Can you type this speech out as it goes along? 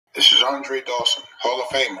Andre Dawson, Hall of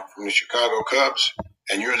Famer from the Chicago Cubs,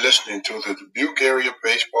 and you're listening to the Dubuque Area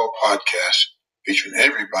Baseball Podcast featuring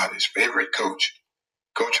everybody's favorite coach,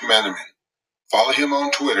 Coach Manaman. Follow him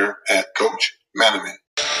on Twitter at Coach Manaman.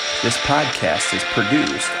 This podcast is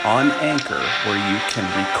produced on Anchor, where you can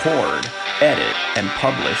record, edit, and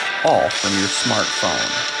publish all from your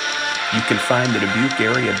smartphone. You can find the Dubuque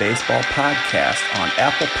Area Baseball Podcast on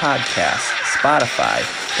Apple Podcasts, Spotify,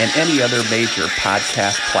 and any other major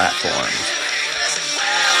podcast platforms.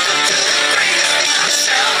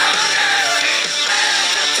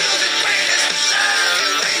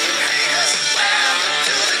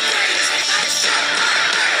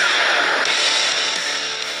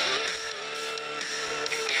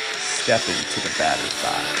 Stepping to the batter's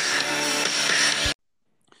box.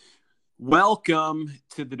 Welcome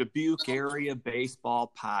to the Dubuque Area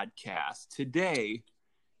Baseball Podcast. Today,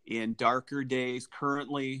 in darker days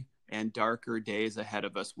currently and darker days ahead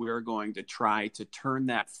of us, we're going to try to turn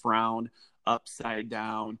that frown upside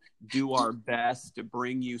down, do our best to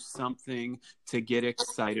bring you something to get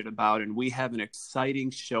excited about, and we have an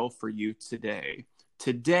exciting show for you today.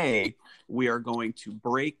 Today, we are going to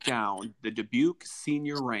break down the Dubuque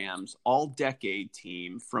Senior Rams all-decade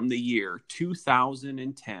team from the year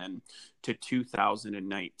 2010 to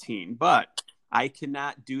 2019. But I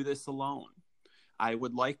cannot do this alone. I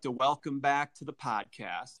would like to welcome back to the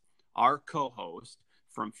podcast our co-host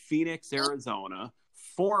from Phoenix, Arizona,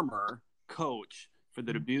 former coach for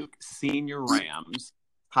the Dubuque Senior Rams,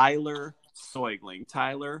 Tyler Soigling.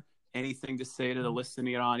 Tyler, anything to say to the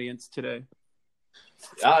listening audience today?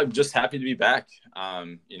 I'm just happy to be back.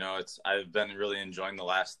 I've been really enjoying the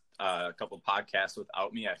last couple of podcasts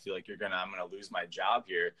without me. I feel like I'm gonna lose my job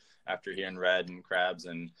here after hearing Red and Krabs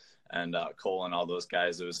and Cole and all those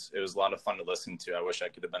guys. It was a lot of fun to listen to. I wish I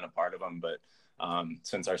could have been a part of them, but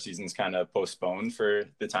since our season's kind of postponed for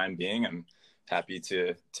the time being, I'm happy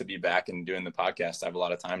to be back and doing the podcast. I have a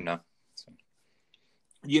lot of time now. So.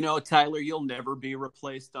 You know, Tyler, you'll never be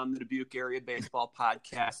replaced on the Dubuque Area Baseball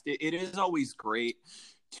Podcast. It is always great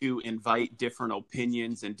to invite different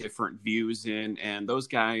opinions and different views in, and those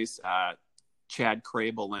guys, Chad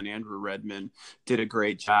Crable and Andrew Redmond, did a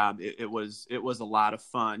great job. It was a lot of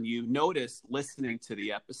fun. You noticed listening to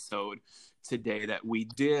the episode today that we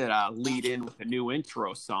did lead in with a new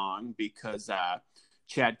intro song because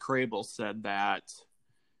Chad Crable said that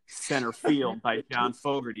Center Field by John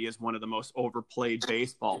Fogerty is one of the most overplayed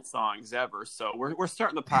baseball songs ever. So we're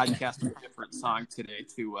starting the podcast with a different song today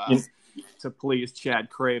to please Chad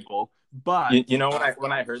Crable. But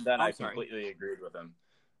when I heard that, I completely agreed with him.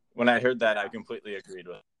 When I heard that, I completely agreed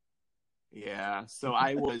with him. Yeah, so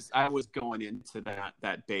I was going into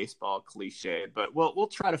that baseball cliche, but we'll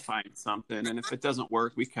try to find something, and if it doesn't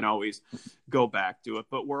work, we can always go back to it.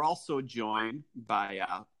 But we're also joined by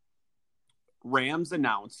Rams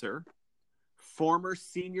announcer, former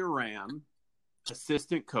senior Ram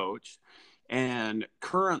assistant coach, and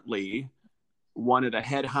currently one of the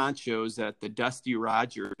head honchos at the Dusty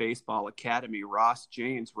Rogers Baseball Academy, Ross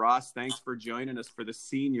James. Ross, thanks for joining us for the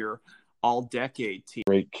senior all-decade team.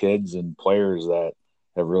 Great kids and players that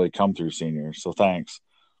have really come through seniors, so thanks.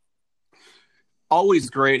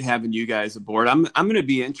 Always great having you guys aboard. I'm going to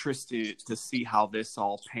be interested to see how this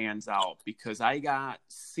all pans out because I got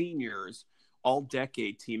seniors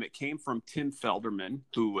all-decade team. It came from Tim Felderman,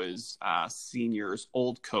 who was seniors'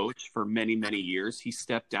 old coach for many, many years. He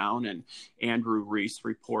stepped down, and Andrew Reese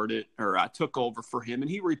took over for him,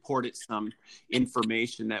 and he reported some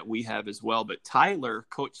information that we have as well. But Tyler,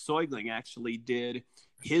 Coach Soigling, actually did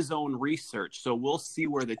his own research. So we'll see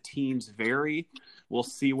where the teams vary. We'll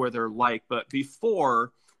see where they're like. But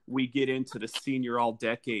before we get into the senior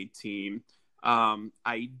all-decade team,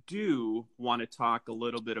 I do want to talk a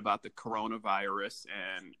little bit about the coronavirus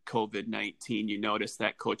and COVID-19. You notice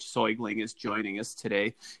that Coach Soigling is joining us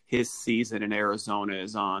today. His season in Arizona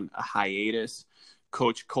is on a hiatus.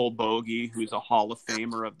 Coach Cole Bogey, who's a Hall of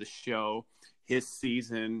Famer of the show, his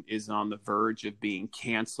season is on the verge of being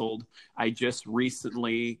canceled. I just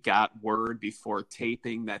recently got word before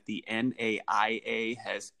taping that the NAIA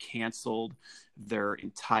has canceled their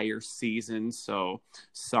entire season. So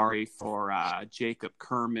sorry for Jacob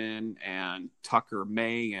Kerman and Tucker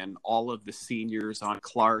May and all of the seniors on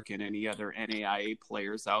Clark and any other NAIA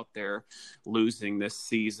players out there losing this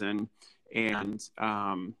season. And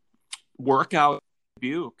workout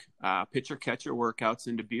Dubuque, pitcher-catcher workouts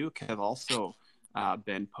in Dubuque have also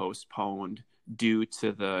been postponed due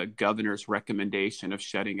to the governor's recommendation of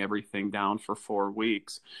shutting everything down for 4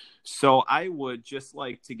 weeks. So I would just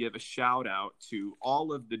like to give a shout out to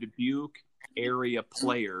all of the Dubuque area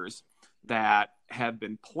players that have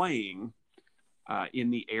been playing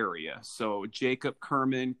in the area. So Jacob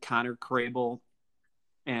Kerman, Connor Crable,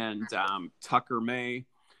 and Tucker May.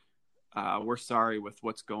 We're sorry with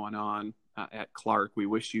what's going on at Clark. We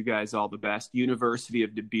wish you guys all the best. University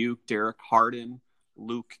of Dubuque, Derek Harden,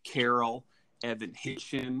 Luke Carroll, Evan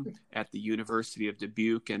Hitchin at the University of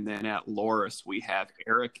Dubuque. And then at Loras, we have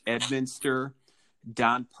Eric Edminster,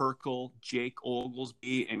 Don Perkel, Jake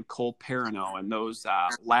Oglesby, and Cole Perino. And those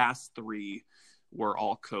last three were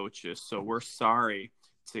all coaches. So we're sorry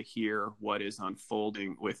to hear what is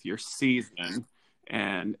unfolding with your season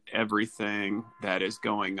and everything that is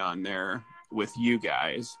going on there with you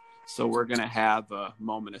guys. So we're going to have a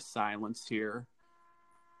moment of silence here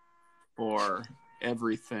for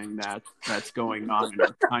everything that's going on in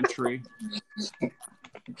our country.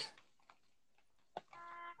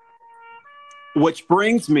 Which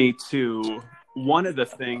brings me to one of the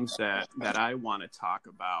things that I want to talk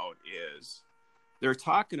about is they're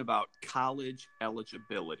talking about college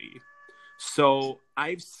eligibility. So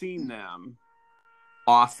I've seen them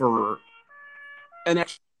offer an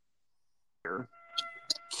extra year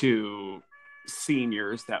to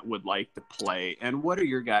seniors that would like to play. And what are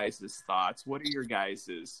your guys' thoughts? What are your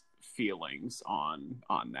guys' feelings on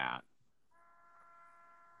that?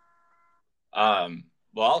 Well,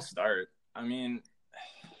 I'll start. I mean,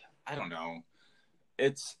 I don't know.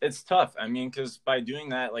 It's tough. I mean, because by doing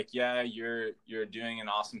that, like, yeah, you're doing an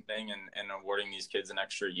awesome thing and awarding these kids an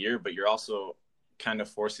extra year, but you're also kind of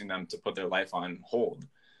forcing them to put their life on hold.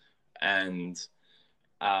 And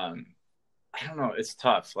I don't know, it's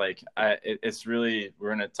tough. Like, it's really,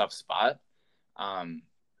 we're in a tough spot.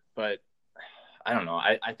 But I don't know.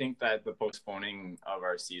 I think that the postponing of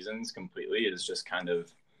our seasons completely is just kind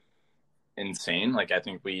of insane. Like, I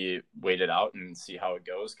think we wait it out and see how it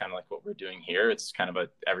goes, kind of like what we're doing here. It's kind of a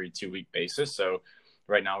every 2-week basis. So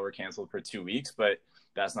right now we're canceled for 2 weeks, but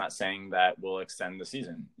that's not saying that we'll extend the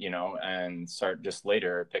season, and start just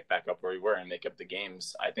later, pick back up where we were and make up the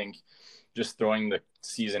games. I think just throwing the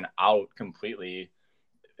season out completely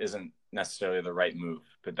isn't necessarily the right move,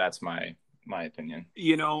 but that's my opinion.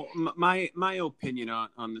 My opinion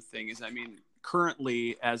on the thing is, I mean,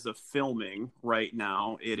 currently, as of filming right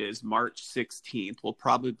now, it is March 16th. We'll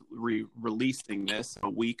probably be releasing this a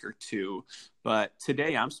week or two. But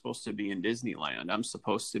today I'm supposed to be in Disneyland. I'm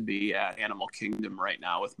supposed to be at Animal Kingdom right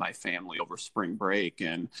now with my family over spring break.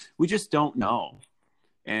 And we just don't know.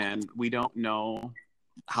 And we don't know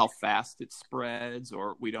how fast it spreads,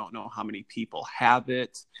 or we don't know how many people have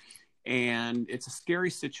it. And it's a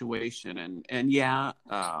scary situation. And yeah,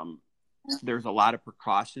 there's a lot of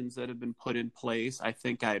precautions that have been put in place. I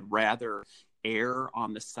think I'd rather err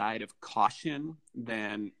on the side of caution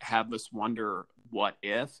than have us wonder what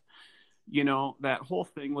if. That whole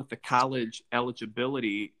thing with the college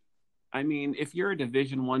eligibility, I mean, if you're a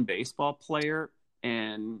Division I baseball player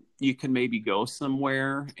and you can maybe go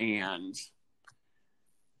somewhere and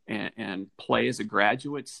play as a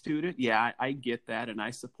graduate student, yeah, I get that and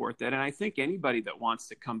I support that. And I think anybody that wants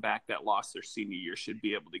to come back that lost their senior year should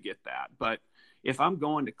be able to get that. But if I'm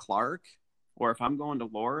going to Clark, or if I'm going to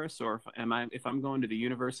Loras, or if I'm going to the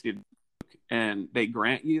University of Duke and they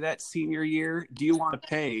grant you that senior year, do you want to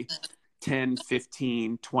pay $10,000,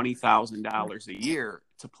 $15,000, $20,000 a year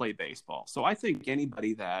to play baseball? So I think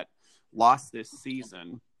anybody that lost this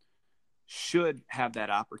season should have that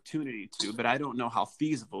opportunity to, but I don't know how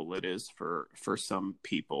feasible it is for some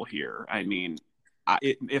people here. I mean,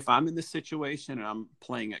 if I'm in this situation and I'm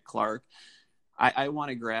playing at Clark, I want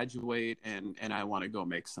to graduate and I want to go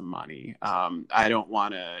make some money. I don't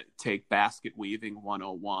want to take basket weaving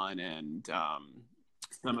 101 and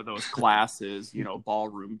some of those classes,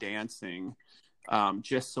 ballroom dancing,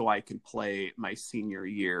 just so I can play my senior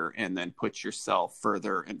year and then put yourself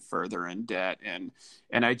further and further in debt. And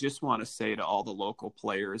I just want to say to all the local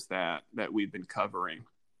players that we've been covering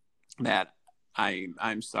that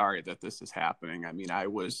I'm sorry that this is happening. I mean, I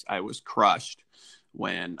was crushed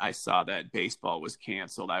when I saw that baseball was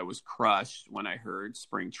canceled. I was crushed when I heard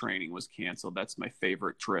spring training was canceled. That's my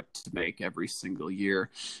favorite trip to make every single year.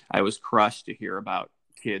 I was crushed to hear about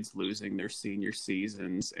kids losing their senior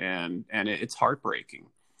seasons, and it's heartbreaking.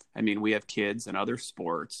 I mean, we have kids in other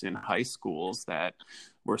sports in high schools that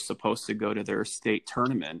were supposed to go to their state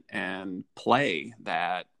tournament and play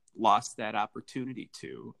that lost that opportunity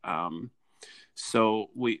to. So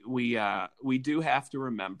we do have to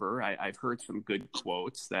remember, I've heard some good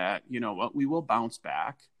quotes that, we will bounce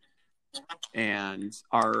back. And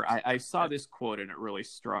I saw this quote and it really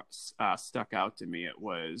stuck out to me. It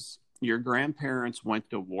was, your grandparents went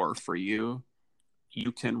to war for you.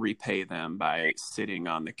 you can repay them by sitting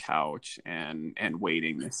on the couch and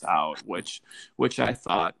waiting this out, which I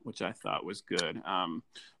thought was good.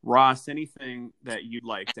 Ross, anything that you'd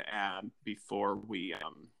like to add before we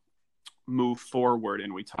move forward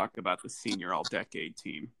and we talk about the senior all-decade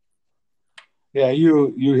team? Yeah,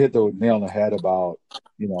 you hit the nail on the head about,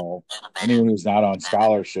 anyone who's not on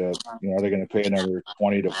scholarship, they're going to pay another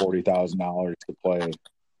 $20,000 to $40,000 to play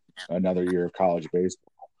another year of college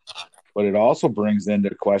baseball. But it also brings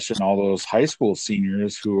into question all those high school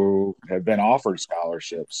seniors who have been offered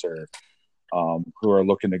scholarships or who are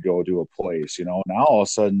looking to go to a place. Now all of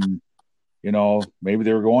a sudden, maybe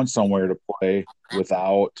they were going somewhere to play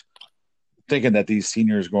without thinking that these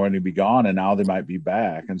seniors are going to be gone, and now they might be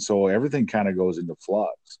back. And so everything kind of goes into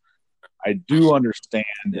flux. I do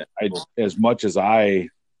understand as much as I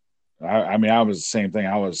was the same thing.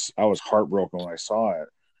 I was heartbroken when I saw it,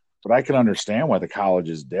 but I can understand why the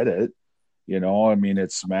colleges did it.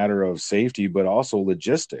 It's a matter of safety, but also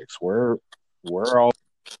logistics. We're all.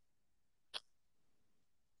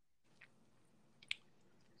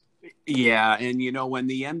 Yeah. And, when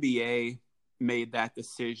the NBA made that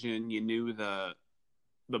decision, you knew the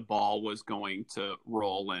ball was going to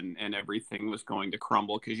roll and everything was going to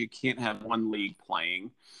crumble, because you can't have one league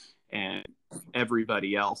playing and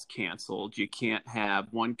everybody else canceled. You can't have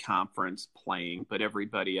one conference playing, but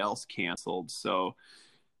everybody else canceled. So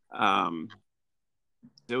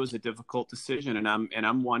it was a difficult decision. And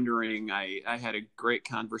I'm wondering, I had a great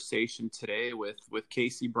conversation today with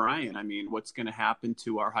Casey Bryan. What's going to happen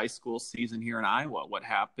to our high school season here in Iowa? What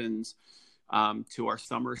happens to our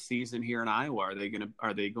summer season here in Iowa?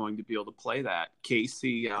 Are they going to be able to play that?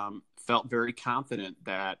 Casey felt very confident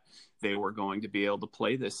that they were going to be able to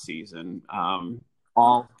play this season.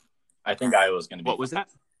 I think Iowa's going to be. What was that?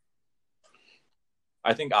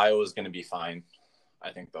 I think Iowa's going to be fine. I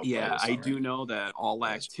think they'll. Yeah, I do know that all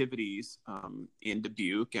activities in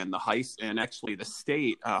Dubuque and actually the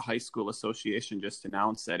state high school association just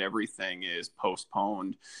announced that everything is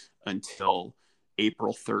postponed until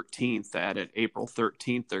April 13th. At April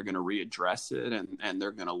 13th, they're going to readdress it and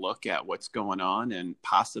they're going to look at what's going on and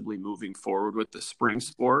possibly moving forward with the spring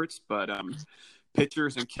sports. But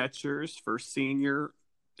pitchers and catchers for senior,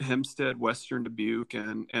 Hempstead, Western Dubuque,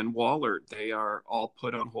 and Wahlert, they are all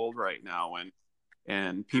put on hold right now.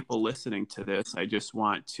 And people listening to this, I just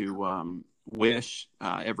want to wish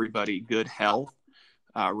everybody good health.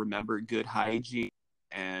 Remember good hygiene.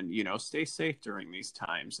 And, stay safe during these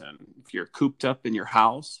times. And if you're cooped up in your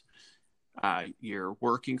house, you're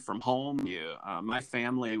working from home, my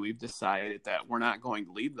family, we've decided that we're not going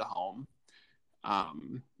to leave the home.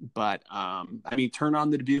 But turn on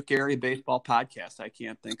the Dubuque Area Baseball Podcast. I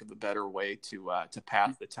can't think of a better way to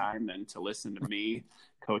pass the time than to listen to me,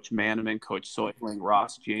 Coach Manaman, Coach Soitling,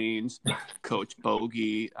 Ross James, Coach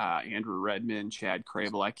Bogey, Andrew Redmond, Chad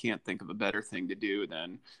Crable. I can't think of a better thing to do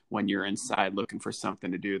than when you're inside looking for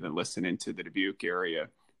something to do than listening to the Dubuque Area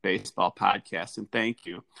Baseball Podcast. And thank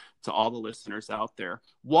you to all the listeners out there.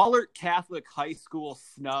 Wahlert Catholic High School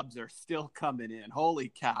snubs are still coming in.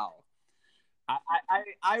 Holy cow.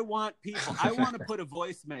 I want people, I want to put a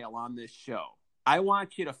voicemail on this show. I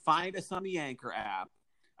want you to find us on the Anchor app.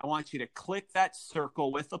 I want you to click that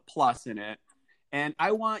circle with a plus in it. And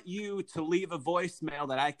I want you to leave a voicemail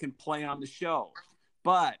that I can play on the show.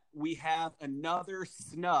 But we have another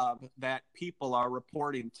snub that people are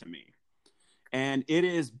reporting to me. And it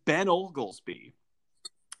is Ben Oglesby.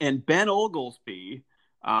 And Ben Oglesby,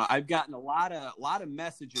 I've gotten a lot of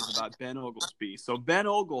messages about Ben Oglesby. So Ben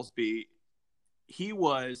Oglesby, he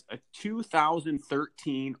was a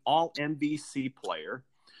 2013 All-NBC player.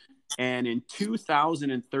 And in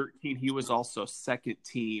 2013, he was also second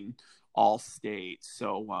team All-State.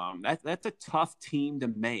 So that's a tough team to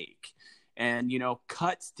make. And,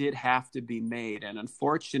 cuts did have to be made. And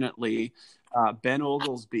unfortunately, Ben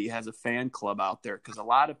Oglesby has a fan club out there because a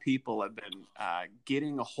lot of people have been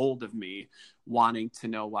getting a hold of me wanting to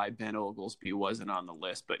know why Ben Oglesby wasn't on the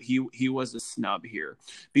list. But he was a snub here.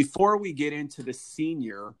 Before we get into the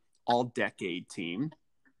senior all-decade team,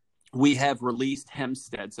 we have released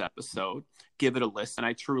Hempstead's episode. Give it a listen.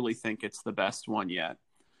 I truly think it's the best one yet.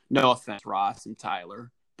 No offense, Ross and Tyler,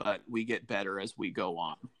 but we get better as we go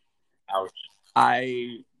on. Ouch.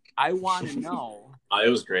 I want to know. It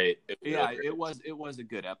was great. It was a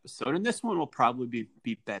good episode, and this one will probably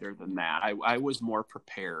be better than that. I was more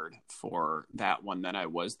prepared for that one than I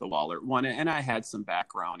was the Wahlert one, and I had some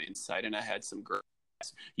background insight, and I had some great.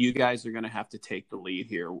 You guys are going to have to take the lead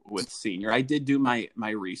here with senior. I did do my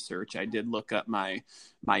research. I did look up my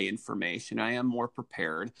information. I am more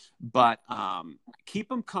prepared, but keep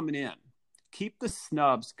them coming in. Keep the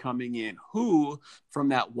snubs coming in. Who from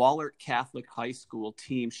that Wahlert Catholic High School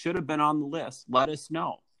team should have been on the list? Let us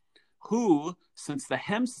know. Who, since the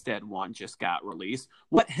Hempstead one just got released,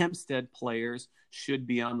 what Hempstead players should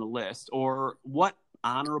be on the list? Or what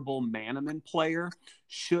honorable Manneman player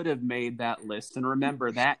should have made that list? And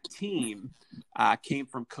remember, that team came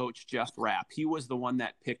from Coach Jeff Rapp. He was the one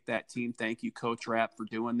that picked that team. Thank you, Coach Rapp, for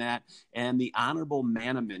doing that. And the honorable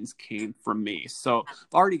Mannemans came from me. So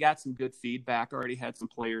I've already got some good feedback. Already had some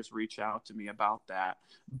players reach out to me about that.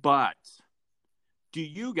 But do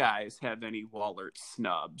you guys have any Wahlert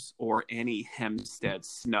snubs or any Hempstead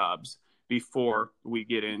snubs before we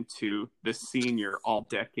get into the senior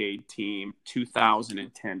all-decade team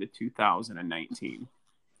 2010 to 2019?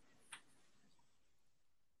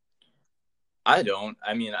 I don't.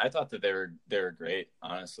 I mean, I thought that they were great,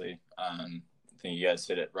 honestly. I think you guys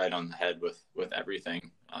hit it right on the head with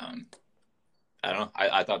everything. I don't know.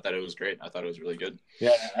 I thought that it was great. I thought it was really good.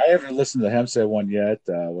 Yeah, I haven't listened to the Hempstead one yet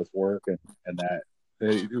with work and that.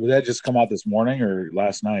 Did that just come out this morning or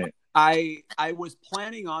last night? I was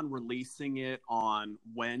planning on releasing it on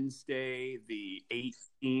Wednesday, the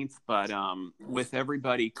 18th, but with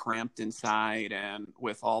everybody cramped inside and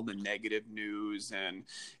with all the negative news and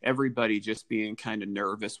everybody just being kind of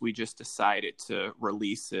nervous, we just decided to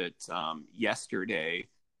release it yesterday.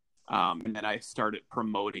 And then I started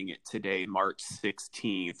promoting it today, March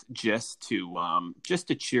 16th, just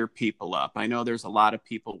to cheer people up. I know there's a lot of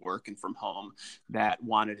people working from home that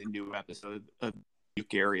wanted a new episode of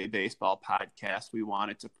Duke Area Baseball Podcast. We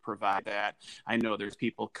wanted to provide that. I know there's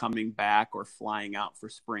people coming back or flying out for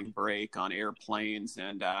spring break on airplanes,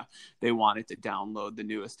 and they wanted to download the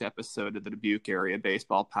newest episode of the Dubuque Area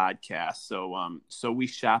Baseball Podcast. So we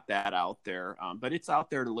shot that out there, but it's out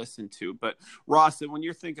there to listen to. But Ross, when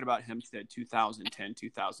you're thinking about Hempstead 2010,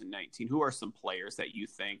 2019, who are some players that you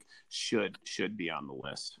think should be on the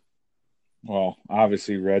list? Well,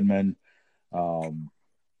 obviously Redmond, Timmerman.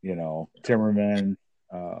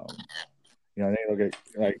 I think look at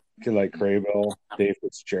like kid like Craybill, Dave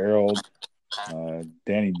Fitzgerald,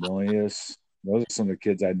 Danny Milius. Those are some of the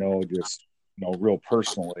kids I know just real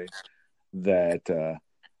personally that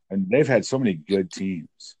and they've had so many good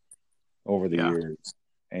teams over the years,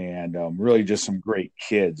 and really just some great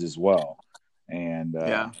kids as well. And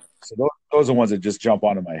so those are the ones that just jump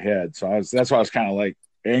onto my head. So that's why I was kind of like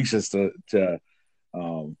anxious to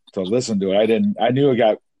listen to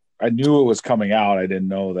it. I knew it was coming out. I didn't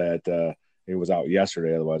know that it was out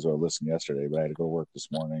yesterday. Otherwise, I would have listened yesterday. But I had to go to work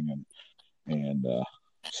this morning, and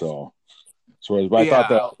so I thought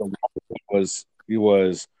that he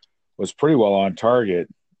was pretty well on target,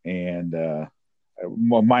 and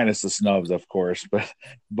minus the snubs, of course.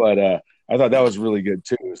 But I thought that was really good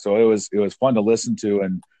too. So it was fun to listen to,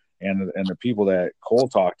 and the people that Cole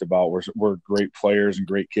talked about were great players and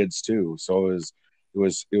great kids too. So it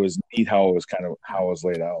was neat how it was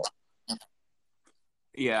laid out.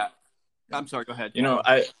 Yeah, I'm sorry. Go ahead. No,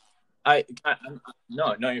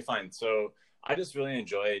 you're fine. So I just really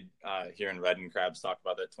enjoyed hearing Red and Krabs talk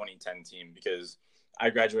about the 2010 team because I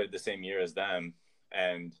graduated the same year as them,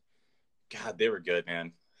 and God, they were good,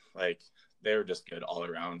 man. Like they were just good all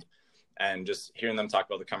around. And just hearing them talk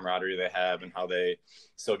about the camaraderie they have and how they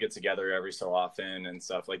still get together every so often and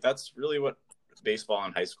stuff, like that's really what baseball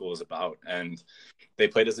in high school is about. And they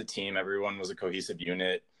played as a team. Everyone was a cohesive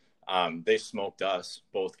unit. They smoked us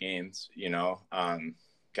both games,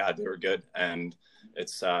 God, they were good. And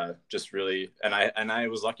it's just really, and I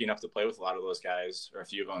was lucky enough to play with a lot of those guys, or a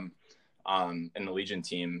few of them, in the Legion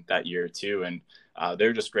team that year too. And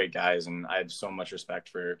they're just great guys. And I have so much respect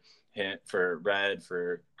for Red,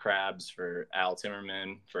 for Krabs, for Al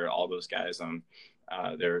Timmerman, for all those guys.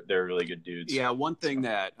 They're really good dudes. Yeah, one thing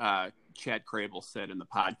that Chad Crable said in the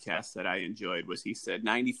podcast that I enjoyed was he said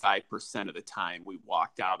 95% of the time we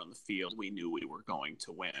walked out on the field, we knew we were going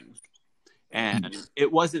to win. And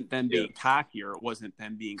it wasn't them being cocky, or it wasn't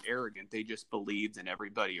them being arrogant. They just believed in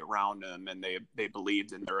everybody around them, and they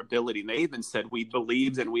believed in their ability. And they even said we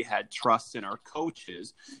believed and we had trust in our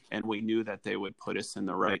coaches, and we knew that they would put us in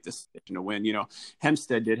the right decision to win.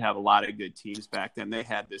 Hempstead did have a lot of good teams back then. They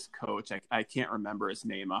had this coach. I can't remember his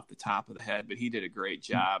name off the top of the head, but he did a great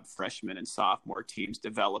job, freshman and sophomore teams,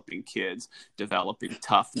 developing kids, developing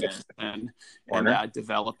toughness, and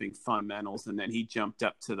developing fundamentals. And then he jumped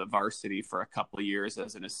up to the varsity for a couple of years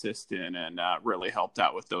as an assistant and really helped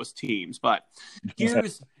out with those teams. But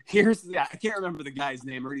here's I can't remember the guy's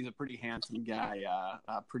name. He's a pretty handsome guy,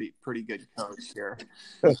 pretty good coach here.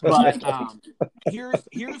 But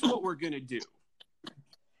here's what we're gonna do.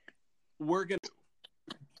 We're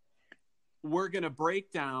gonna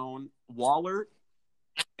break down Wahlert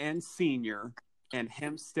and senior and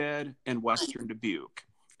Hempstead and Western Dubuque.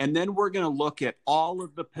 And then we're going to look at all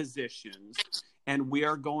of the positions, and we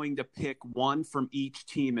are going to pick one from each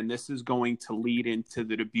team. And this is going to lead into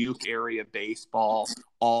the Dubuque area baseball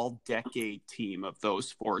all-decade team of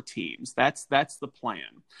those 4 teams. That's the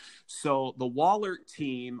plan. So the Wahlert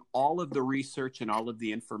team, all of the research and all of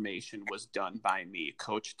the information was done by me.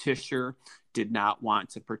 Coach Tischer did not want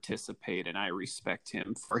to participate, and I respect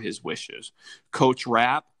him for his wishes. Coach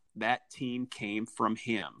Rapp, that team came from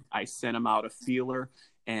him. I sent him out a feeler,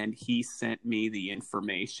 and he sent me the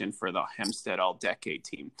information for the Hempstead All-Decade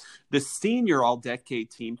team. The senior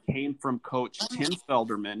All-Decade team came from Coach Tim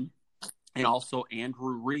Felderman, and also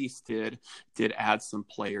Andrew Reese did add some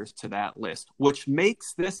players to that list, which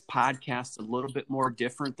makes this podcast a little bit more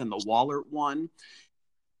different than the Wahlert one.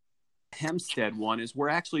 Hempstead one is we're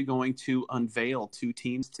actually going to unveil 2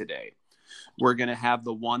 teams today. We're going to have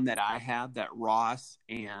the one that I have that Ross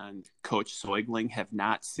and Coach Soigling have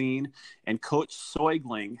not seen. And Coach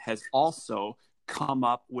Soigling has also come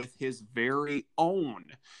up with his very own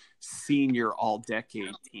senior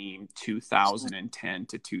all-decade team, 2010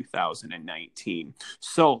 to 2019.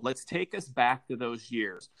 So let's take us back to those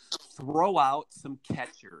years. Throw out some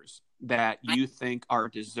catchers that you think are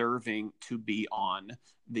deserving to be on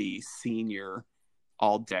the senior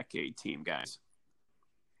all-decade team, guys.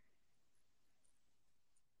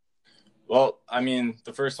 Well, I mean,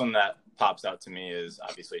 the first one that pops out to me is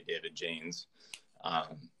obviously David Janes.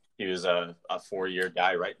 He was a 4-year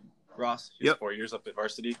guy, right, Ross? He was 4 years up at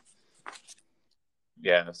varsity.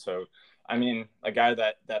 Yeah, so, I mean, a guy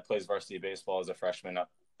that plays varsity baseball as a freshman up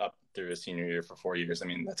through his senior year for 4 years, I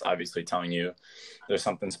mean, that's obviously telling you there's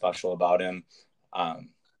something special about him.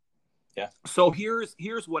 Yeah. So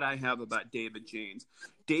here's what I have about David Janes.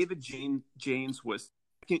 David Janes was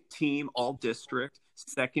second team all-district,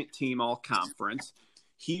 second team all-conference.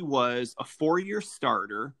 He was a 4-year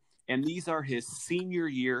starter, and these are his senior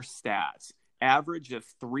year stats. Average of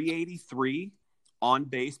 383,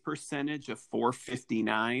 on-base percentage of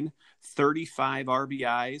 459, 35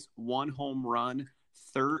 RBIs, 1 home run,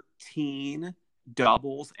 13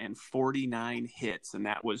 doubles, and 49 hits, and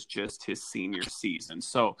that was just his senior season.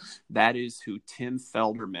 So that is who Tim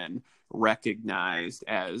Felderman recognized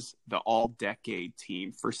as the all-decade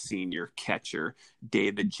team for senior catcher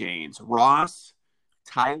David Janes. Ross,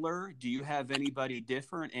 Tyler, do you have anybody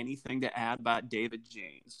different? Anything to add about David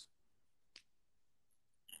Janes?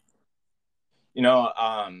 You know,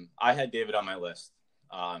 I had David on my list.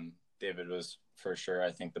 David was for sure,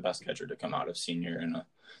 I think, the best catcher to come out of senior in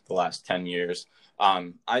the last 10 years.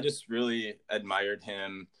 I just really admired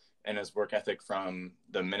him and his work ethic from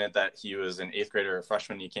the minute that he was an 8th grader or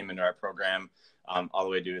freshman. He came into our program all the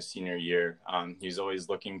way to his senior year. He's always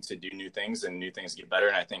looking to do new things and new things get better.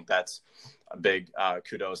 And I think that's a big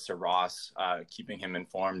kudos to Ross, keeping him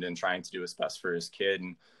informed and trying to do his best for his kid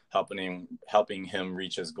and helping him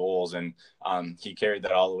reach his goals. And he carried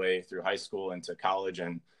that all the way through high school into college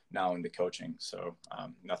and now into coaching. So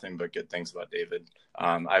nothing but good things about David.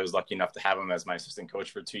 I was lucky enough to have him as my assistant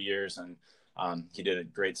coach for 2 years, and he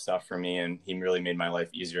did great stuff for me, and he really made my life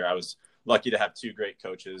easier. I was lucky to have 2 great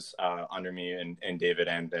coaches under me, and David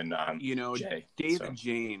and Jay. David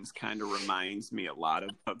Janes kind of reminds me a lot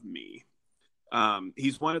of me.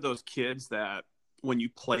 He's one of those kids that when you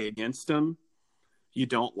play against him, you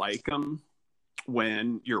don't like him.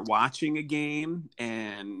 When you're watching a game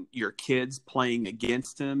and your kid's playing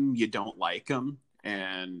against him, you don't like him.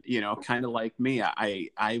 And, you know, kind of like me,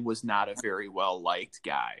 I was not a very well-liked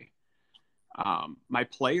guy. My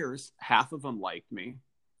players, half of them liked me.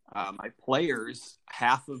 My players,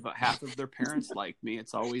 half of their parents like me.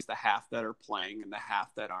 It's always the half that are playing and the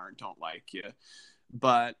half that aren't don't like you.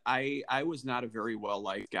 But I was not a very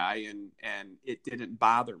well-liked guy, and it didn't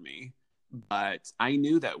bother me. But I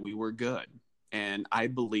knew that we were good. And I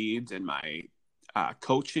believed in my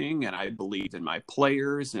coaching, and I believed in my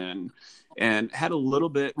players, and had a little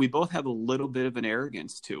bit. We both have a little bit of an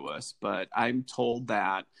arrogance to us, but I'm told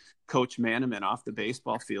that Coach Manaman off the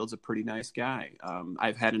baseball field is a pretty nice guy.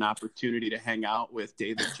 I've had an opportunity to hang out with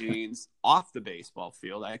David Janes off the baseball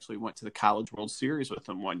field. I actually went to the College World Series with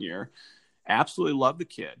him one year. Absolutely love the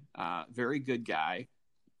kid. Very good guy.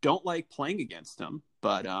 Don't like playing against him,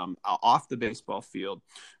 but off the baseball field,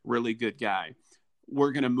 really good guy.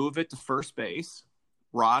 We're going to move it to first base.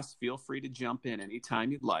 Ross, feel free to jump in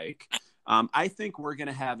anytime you'd like. I think we're going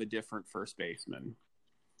to have a different first baseman.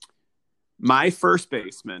 My first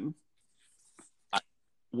baseman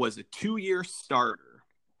was a 2-year starter,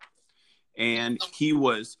 and he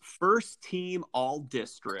was first team all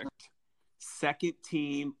district, second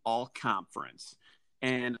team all conference.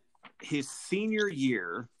 And his senior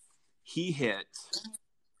year, he hit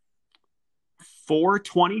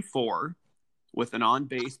 .424 with an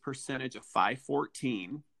on-base percentage of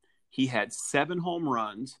 .514. He had 7 home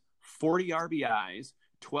runs, 40 RBIs,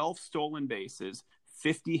 12 stolen bases,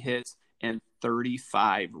 50 hits, and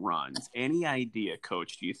 35 runs. Any idea,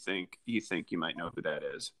 Coach? Do you think you might know who that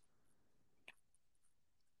is?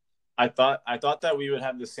 I thought that we would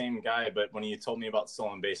have the same guy, but when you told me about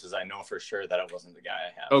stolen bases, I know for sure that it wasn't the guy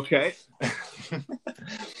I have. Okay.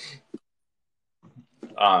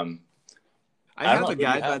 I have a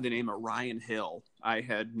guy by the name of Ryan Hill. I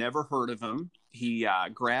had never heard of him. He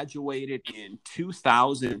graduated in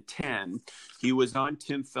 2010. He was on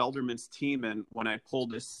Tim Felderman's team, and when I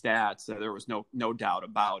pulled his stats, there was no doubt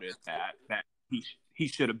about it that he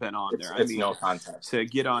should have been on there. It's no contest. To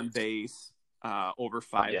get on base over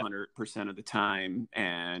 500% of the time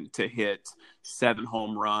and to hit 7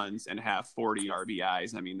 home runs and have 40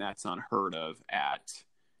 RBIs, I mean, that's unheard of at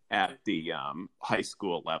the high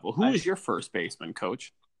school level. Who was your first baseman,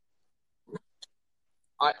 Coach?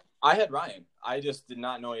 I had Ryan. I just did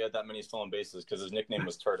not know he had that many stolen bases because his nickname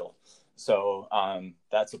was Turtle. So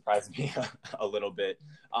that surprised me a little bit.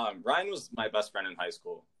 Ryan was my best friend in high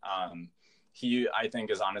school. He, I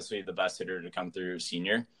think, is honestly the best hitter to come through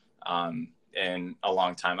senior in a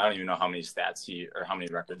long time. I don't even know how many stats how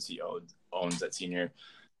many records he owns at senior.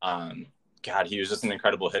 God, he was just an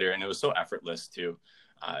incredible hitter, and it was so effortless too.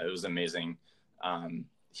 It was amazing.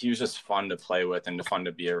 He was just fun to play with and fun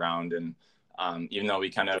to be around. And even though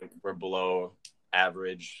we kind of were below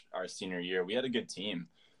average our senior year, we had a good team.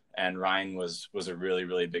 And Ryan was a really,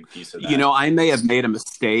 really big piece of that. You know, I may have made a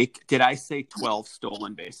mistake. Did I say 12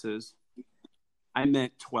 stolen bases? I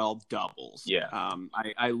meant 12 doubles. Yeah.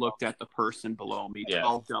 I looked at the person below me.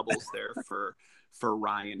 12 doubles there for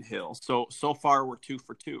Ryan Hill. So far we're 2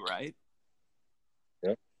 for 2, right?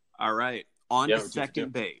 Yep. All right. On to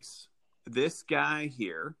second base. This guy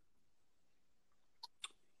here,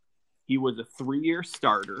 he was a 3-year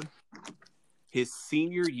starter. His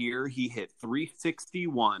senior year, he hit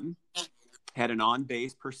 .361, had an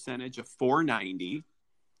on-base percentage of .490,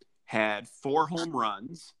 had 4 home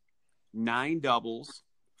runs, 9 doubles,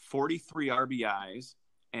 43 RBIs,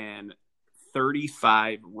 and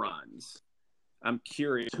 35 runs. I'm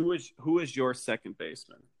curious, who is your second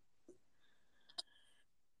baseman?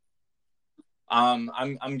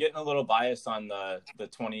 I'm getting a little biased on the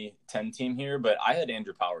 2010 team here, but I had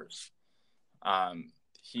Andrew Powers.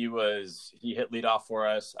 He hit leadoff for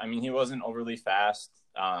us. I mean, he wasn't overly fast,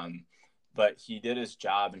 but he did his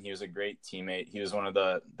job, and he was a great teammate. He was one of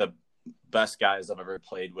the best guys I've ever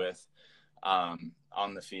played with on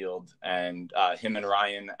the field. And him and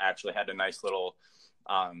Ryan actually had a nice little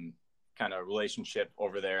kind of relationship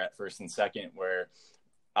over there at first and second, where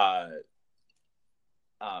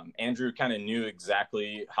Andrew kind of knew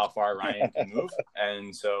exactly how far Ryan could move.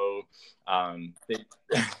 And so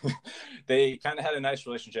they kind of had a nice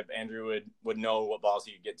relationship. Andrew would know what balls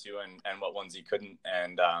he could get to and what ones he couldn't.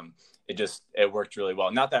 And it worked really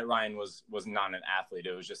well. Not that Ryan was not an athlete.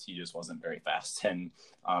 It was just, he just wasn't very fast. And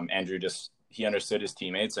Andrew he understood his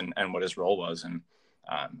teammates and what his role was. And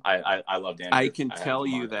I loved Andrew. I can tell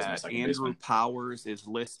you that Andrew Powers is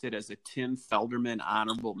listed as a Tim Felderman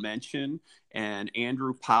honorable mention, and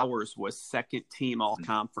Andrew Powers was second team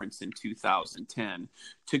all-conference in 2010.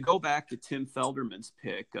 To go back to Tim Felderman's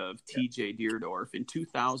pick of TJ Deerdorf, in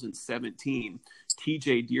 2017,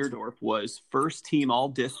 TJ Deerdorf was first team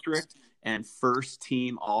all-district and first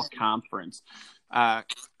team all-conference.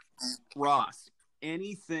 Ross,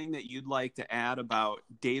 anything that you'd like to add about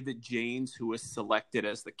David Janes, who was selected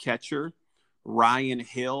as the catcher, Ryan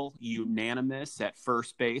Hill, unanimous at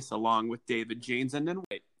first base, along with David Janes, and then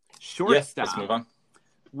shortstop. Let's move on.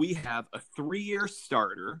 We have a 3-year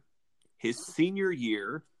starter. His senior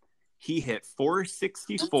year, he hit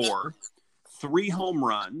 .464, 3 home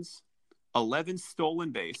runs, 11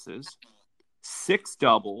 stolen bases, 6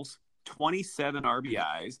 doubles, 27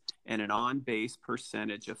 RBIs, and an on-base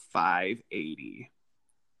percentage of .580.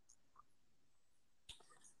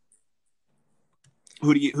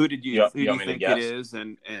 Who do you think it is?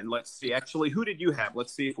 And let's see. Actually, who did you have?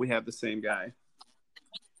 Let's see if we have the same guy.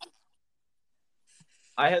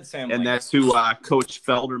 I had Sam Link. And that's who Coach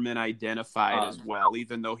Felderman identified as well.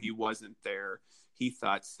 Even though he wasn't there, he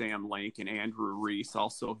thought Sam Link, and Andrew Reese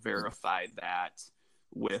also verified that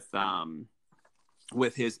with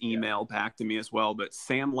his email back to me as well. But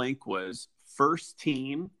Sam Link was first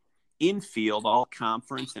team infield all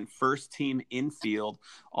conference and first team infield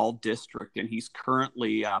all district. And he's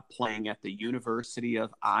currently playing at the University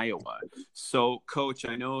of Iowa. So, Coach,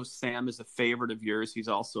 I know Sam is a favorite of yours. He's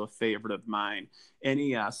also a favorite of mine.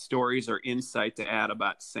 Any stories or insight to add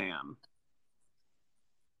about Sam?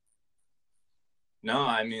 No,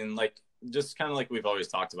 I mean, like, just kind of like we've always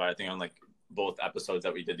talked about, I think on like both episodes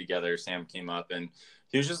that we did together, Sam came up and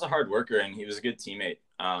he was just a hard worker and he was a good teammate.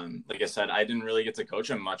 Like I said, I didn't really get to coach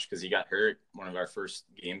him much because he got hurt one of our first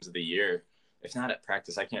games of the year. If not at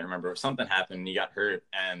practice, I can't remember. Something happened and he got hurt.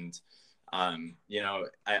 And, you know,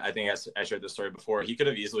 I think I shared this story before. He could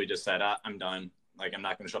have easily just said, I'm done. Like, I'm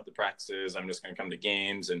not going to show up to practices. I'm just going to come to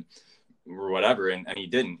games and or whatever. And he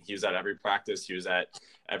didn't. He was at every practice. He was at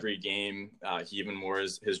every game. He even wore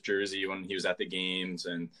his jersey when he was at the games.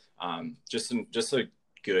 And just a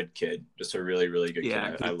good kid, just a really, really good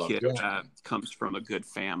kid. I love kid. Comes from a good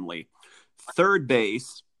family. Third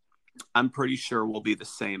base, I'm pretty sure will be the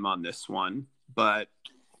same on this one, but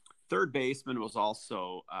third baseman was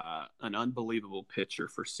also an unbelievable pitcher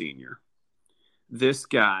for senior. This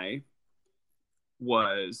guy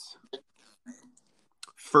was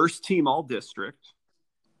first team all district,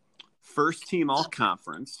 first team all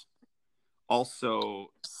conference,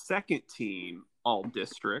 also second team all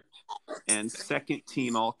district, and second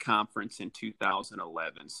team all conference in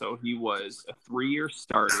 2011. So he was a 3-year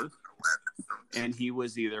starter, and he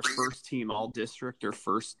was either first team all district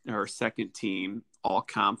or second team all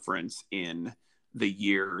conference in the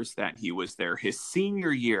years that he was there. His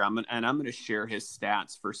senior year, I'm going to share his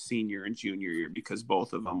stats for senior and junior year because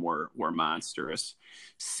both of them were monstrous.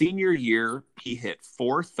 Senior year, he hit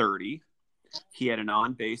 .430. He had an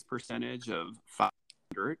on-base percentage of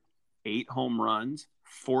 .500, 8 home runs,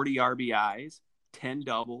 40 RBIs, 10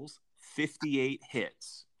 doubles, 58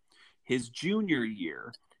 hits. His junior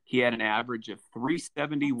year, he had an average of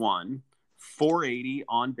 .371, .480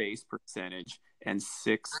 on-base percentage, and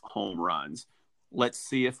 6 home runs. Let's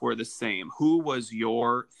see if we're the same. Who was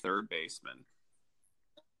your third baseman?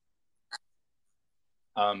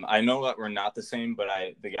 I know that we're not the same, but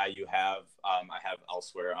the guy you have, I have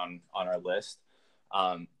elsewhere on our list.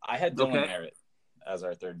 I had Dylan Merritt as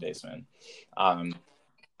our third baseman.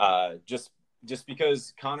 Just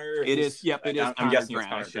because Connor. It is. Yep, it is. I'm Connor guessing Grant.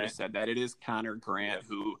 it's Connor I should have Grant. said that. It is Connor Grant,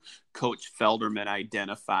 who Coach Felderman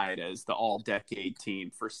identified as the all-decade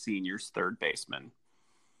team for seniors third baseman.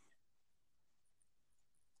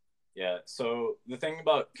 Yeah. So the thing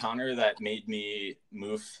about Connor that made me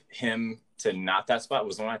move him to not that spot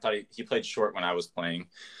was when I thought he played short when I was playing.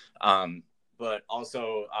 But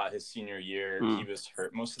also his senior year, he was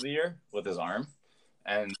hurt most of the year with his arm.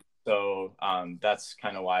 And so that's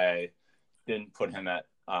kind of why I didn't put him at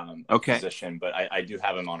a position, but I do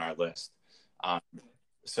have him on our list.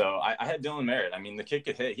 So I had Dylan Merritt. I mean, the kid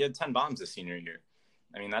could hit. He had 10 bombs his senior year.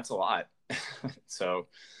 I mean, that's a lot. So,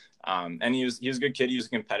 and he was a good kid. He was a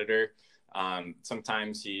competitor.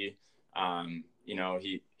 Sometimes he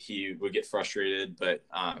would get frustrated, but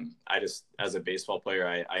I just, as a baseball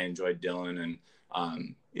player, I enjoyed Dylan, and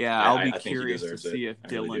I'll be curious to see if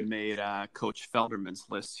Dylan made Coach Felderman's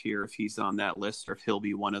list here, if he's on that list, or if he'll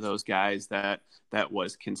be one of those guys that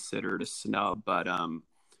was considered a snub. But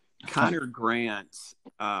Connor Grant,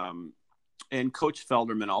 and Coach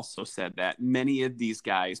Felderman also said that many of these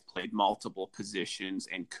guys played multiple positions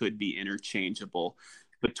and could be interchangeable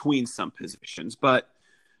between some positions. But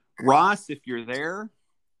Ross, if you're there,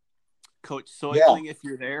 Coach Soigling, if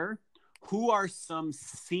you're there, who are some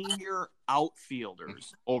senior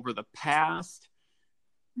outfielders over the past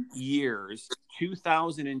years,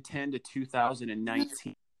 2010 to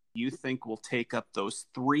 2019, you think will take up those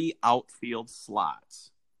 3 outfield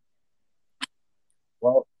slots?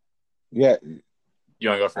 Well, yeah. You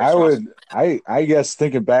want to go first? I guess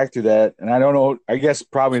thinking back to that, and I don't know, I guess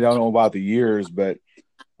probably don't know about the years, but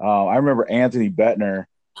I remember Anthony Bettner,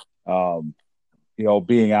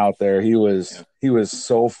 being out there. He was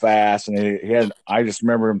so fast, and I just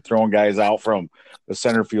remember him throwing guys out from the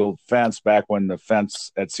center field fence back when the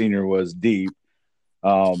fence at senior was deep.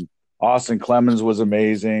 Austin Clemens was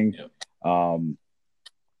amazing. Yep.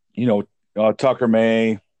 Tucker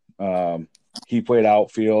May, he played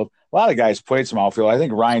outfield. A lot of guys played some outfield. I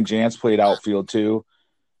think Ryan Jantz played outfield too.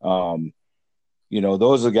 Those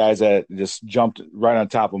are the guys that just jumped right on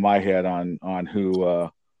top of my head on who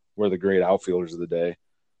were the great outfielders of the day.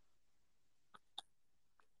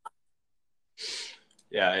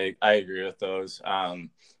 Yeah, I agree with those.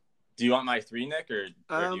 Do you want my 3, Nick, or do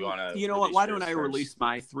you want to? You know what? Why don't I release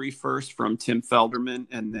my 3 first from Tim Felderman,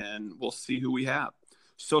 and then we'll see who we have.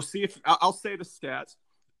 So I'll say the stats.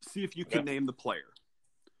 See if you can name the player.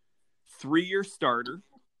 3-year starter,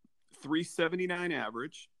 .379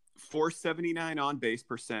 average, .479 on base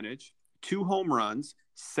percentage, 2 home runs,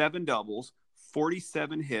 7 doubles,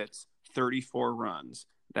 47 hits, 34 runs.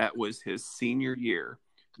 That was his senior year.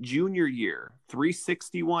 Junior year,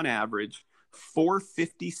 .361 average,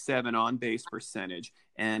 .457 on base percentage,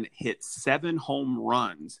 and hit 7 home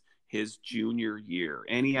runs his junior year.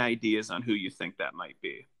 Any ideas on who you think that might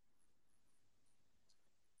be?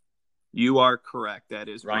 You are correct. That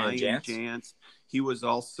is Ryan Jantz. He was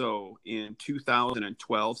also in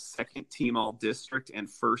 2012 second team all district and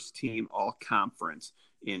first team all conference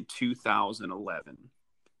in 2011.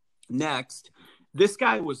 Next, this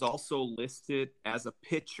guy was also listed as a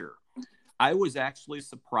pitcher. I was actually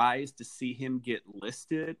surprised to see him get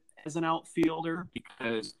listed as an outfielder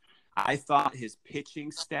because I thought his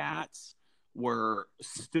pitching stats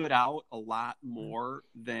stood out a lot more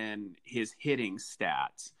than his hitting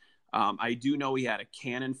stats. I do know he had a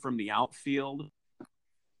cannon from the outfield. I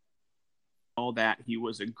know that he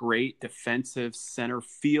was a great defensive center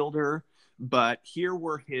fielder, but here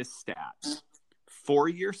were his stats.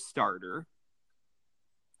 4-year starter.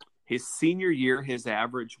 His senior year, his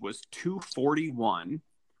average was .241,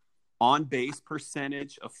 on base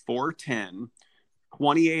percentage of .410,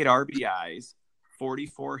 28 RBIs,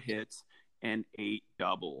 44 hits, and 8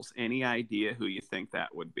 doubles. Any idea who you think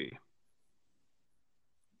that would be?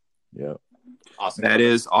 Yeah. That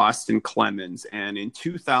is Austin Clemens. And in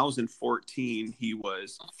 2014, he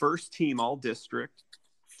was first team all district,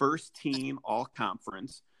 first team all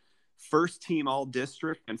conference, first team all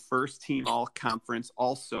district, and first team all conference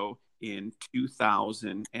also in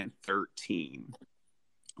 2013.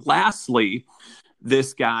 Lastly,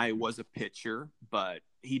 this guy was a pitcher, but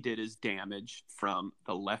he did his damage from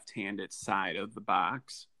the left-handed side of the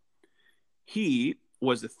box. He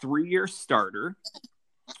was a 3-year starter.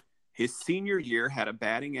 His senior year had a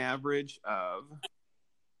batting average of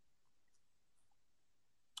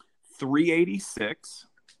 .386,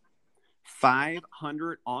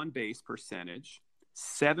 500 on base percentage,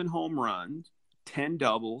 7 home runs, 10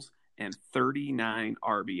 doubles, and 39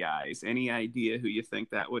 RBIs. Any idea who you think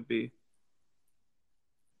that would be?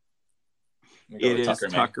 It is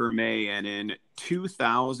Tucker May. And in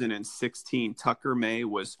 2016, Tucker May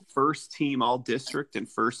was first team all district and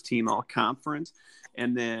first team all conference.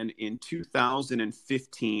 And then in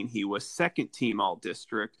 2015, he was second team all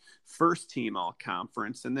district, first team all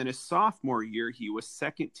conference. And then his sophomore year, he was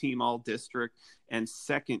second team all district and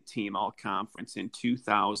second team all conference in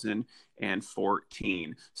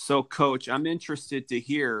 2014. So, Coach, I'm interested to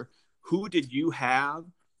hear, who did you have?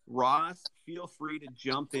 Ross, feel free to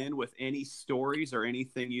jump in with any stories or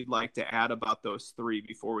anything you'd like to add about those 3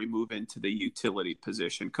 before we move into the utility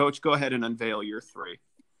position. Coach, go ahead and unveil your 3.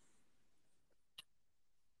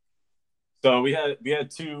 So we had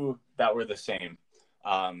 2 that were the same,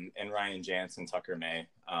 and Ryan Jantz and Tucker May.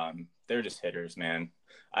 They're just hitters, man.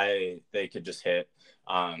 They could just hit.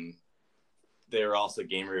 They were also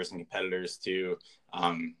gamers and competitors too.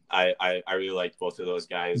 I really liked both of those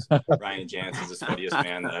guys. Ryan Jantz is the sweatiest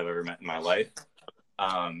man that I've ever met in my life.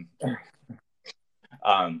 But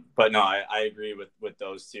no, I agree with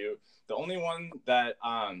those 2. The only one that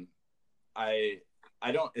I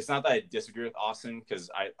don't, it's not that I disagree with Austin, because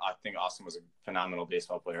I think Austin was a phenomenal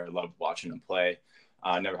baseball player. I loved watching him play.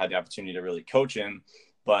 I never had the opportunity to really coach him,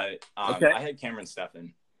 but I had Cameron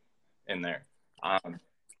Steffen in there.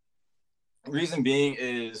 Reason being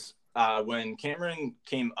is when Cameron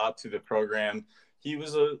came up to the program, he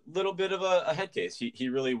was a little bit of a head case. He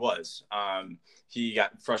really was. He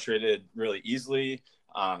got frustrated really easily.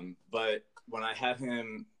 But when I had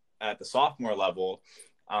him at the sophomore level,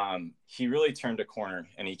 he really turned a corner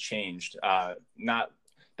and he changed. Not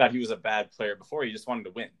that he was a bad player before, he just wanted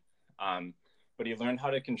to win. But he learned how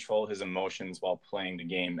to control his emotions while playing the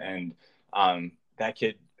game. And that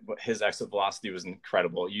kid, his exit velocity was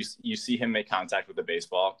incredible. You see him make contact with the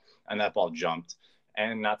baseball and that ball jumped.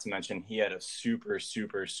 And not to mention, he had a super,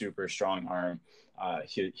 super, super strong arm.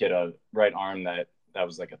 He had a right arm that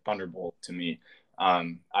was like a thunderbolt to me.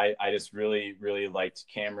 I just really, really liked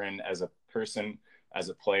Cameron as a person, as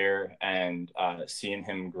a player, and seeing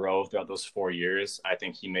him grow throughout those 4 years. I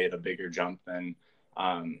think he made a bigger jump than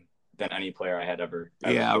any player I had ever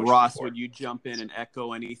Ross, before. Would you jump in and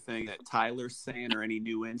echo anything that Tyler's saying, or any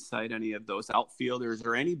new insight, any of those outfielders,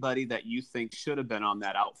 or anybody that you think should have been on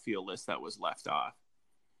that outfield list that was left off?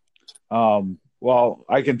 Well,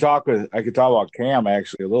 I can talk about Cam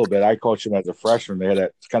actually a little bit. I coached him as a freshman. They had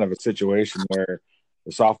that kind of a situation where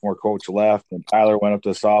the sophomore coach left and Tyler went up to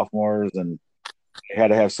the sophomores, and they had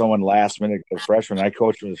to have someone last minute as a freshman. I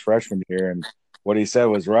coached him his freshman year, and what he said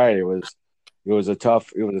was right. It was it was a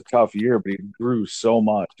tough year, but he grew so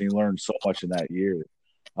much. He learned so much in that year.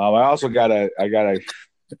 I also got a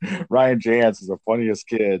Ryan Jantz is the funniest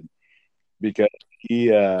kid because he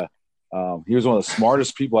was one of the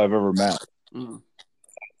smartest people I've ever met. Mm.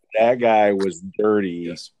 That guy was dirty.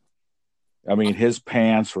 Yes. I mean, his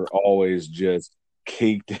pants were always just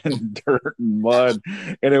caked in dirt and mud,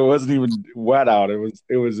 and it wasn't even wet out. It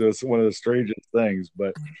was just one of the strangest things.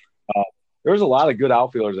 But there was a lot of good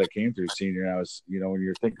outfielders that came through senior. And I was, when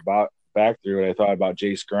you're thinking about back through it, I thought about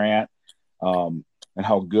Jace Grant and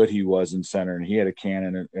how good he was in center, and he had a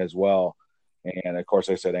cannon as well. And of course,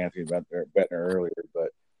 I said Anthony Bettner earlier, but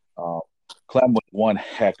Clem was one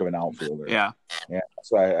heck of an outfielder. Yeah. And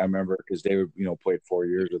so I remember because David, played 4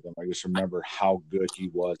 years with him. I just remember how good he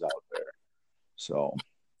was out there. So,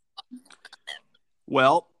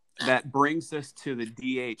 well, that brings us to the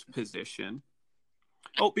DH position.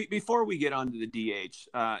 Oh, before we get on to the DH,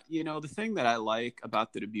 the thing that I like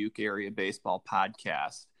about the Dubuque Area Baseball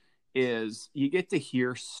Podcast is you get to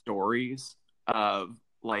hear stories of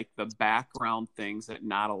like the background things that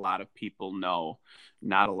not a lot of people know,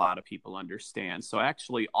 not a lot of people understand. So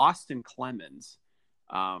actually, Austin Clemens,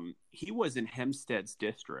 he was in Hempstead's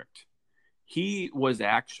district. He was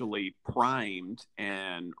actually primed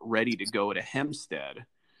and ready to go to Hempstead.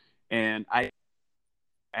 And I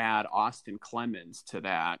add Austin Clemens to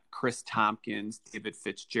that, Chris Tompkins, David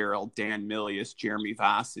Fitzgerald, Dan Milius, Jeremy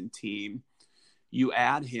Vossen team. You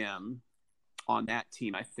add him on that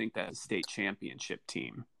team, I think that's a state championship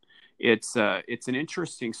team. It's an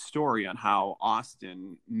interesting story on how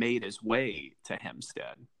Austin made his way to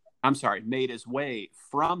Hempstead. Made his way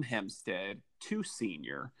from Hempstead to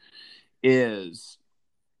senior. Is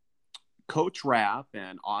Coach Rapp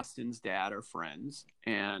and Austin's dad are friends,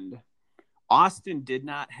 and Austin did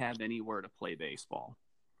not have anywhere to play baseball.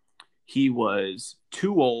 He was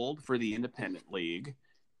too old for the independent league,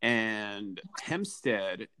 and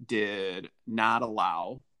Hempstead did not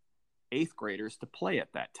allow 8th graders to play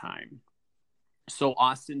at that time. So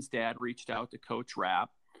Austin's dad reached out to Coach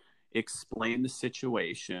Rapp, explained the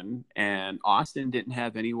situation, and Austin didn't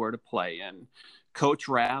have anywhere to play. And Coach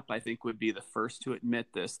Rapp, I think, would be the first to admit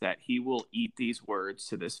this, that he will eat these words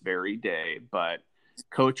to this very day. But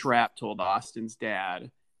Coach Rapp told Austin's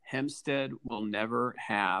dad, Hempstead will never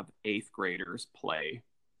have 8th graders play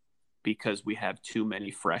because we have too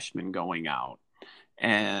many freshmen going out.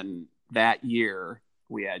 And that year,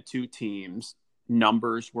 we had 2 teams,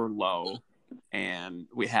 numbers were low, and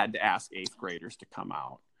we had to ask 8th graders to come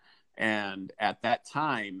out. And at that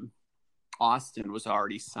time, Austin was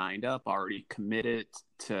already signed up, already committed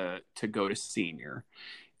to go to senior.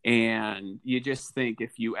 And you just think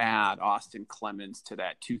if you add Austin Clemens to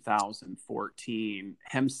that 2014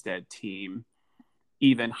 Hempstead team,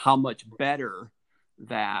 even how much better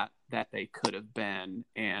that they could have been.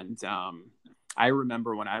 And I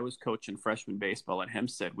remember when I was coaching freshman baseball at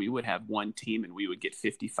Hempstead, we would have one team and we would get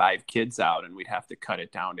 55 kids out, and we'd have to cut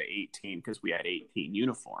it down to 18 because we had 18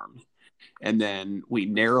 uniforms. And then we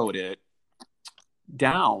narrowed it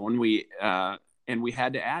down. And we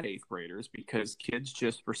had to add 8th graders because kids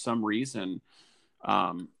just for some reason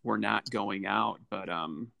were not going out. But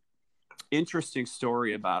interesting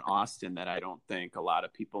story about Austin that I don't think a lot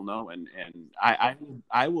of people know. And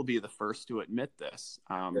I will be the first to admit this.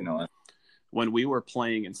 When we were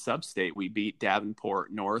playing in Substate, we beat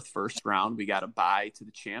Davenport North first round. We got a bye to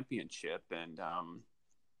the championship, and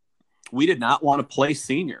we did not want to play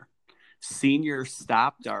senior. Senior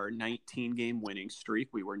stopped our 19-game winning streak.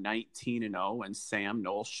 We were 19-0, and Sam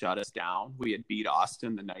Knoll shut us down. We had beat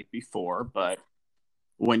Austin the night before, but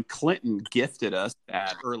when Clinton gifted us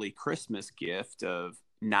that early Christmas gift of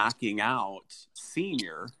knocking out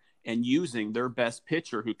senior and using their best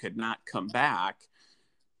pitcher who could not come back,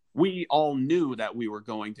 we all knew that we were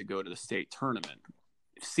going to go to the state tournament.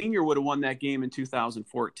 If senior would have won that game in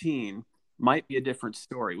 2014, might be a different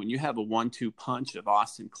story. When you have a 1-2 punch of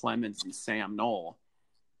Austin Clemens and Sam Knoll,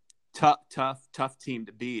 tough team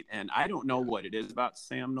to beat. And I don't know what it is about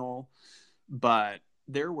Sam Knoll, but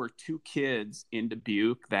there were 2 kids in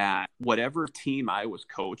Dubuque that whatever team I was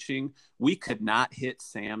coaching, we could not hit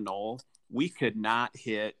Sam Knoll. We could not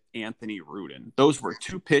hit Anthony Rudin. Those were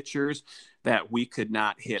 2 pitchers that we could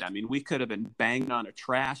not hit. I mean, we could have been banged on a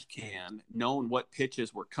trash can, known what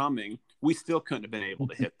pitches were coming. We still couldn't have been able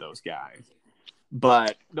to hit those guys.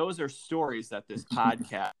 But those are stories that this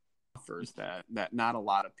podcast offers that not a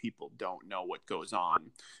lot of people don't know what goes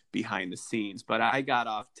on behind the scenes. But I got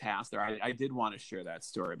off task there. I did want to share that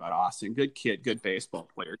story about Austin. Good kid, good baseball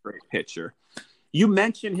player, great pitcher. You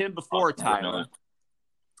mentioned him before, Tyler.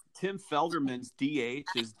 Tim Felderman's DH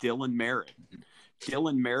is Dylan Merritt.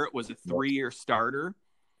 Dylan Merritt was a 3-year starter.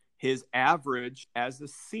 His average as a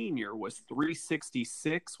senior was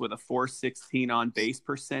 366 with a 416 on base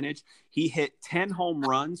percentage. He hit 10 home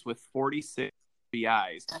runs with 46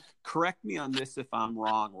 RBIs. Correct me on this if I'm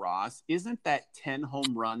wrong, Ross. Isn't that 10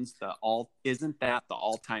 home runs the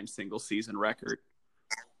all-time single season record?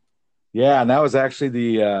 Yeah, and that was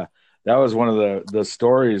actually that was one of the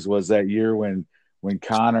stories was that year when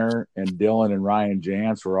Connor and Dylan and Ryan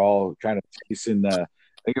Jantz were all kind of chasing I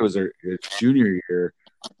think it was their junior year,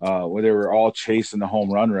 where they were all chasing the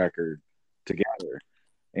home run record together.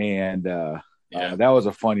 And that was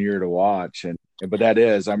a fun year to watch. But that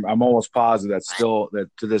is, I'm almost positive that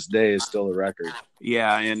to this day is still the record.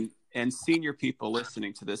 Yeah, and senior people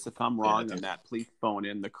listening to this, if I'm wrong on that, please phone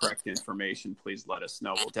in the correct information. Please let us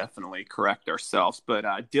know. We'll definitely correct ourselves. But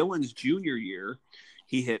Dylan's junior year,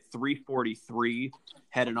 he hit 343,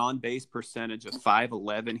 had an on-base percentage of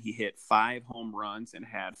 511. He hit 5 home runs and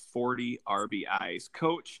had 40 RBIs.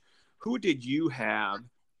 Coach, who did you have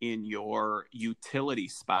in your utility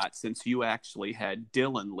spot since you actually had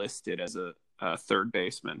Dylan listed as a third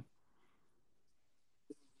baseman?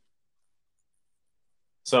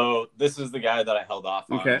 So this is the guy that I held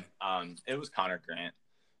off on. Okay. It was Connor Grant.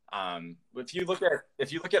 If you look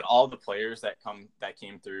at all the players that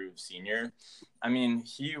came through senior, I mean,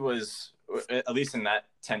 he was, at least in that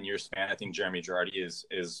 10-year span, I think Jeremy Girardi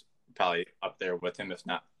is probably up there with him, if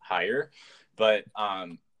not higher. But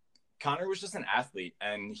Connor was just an athlete,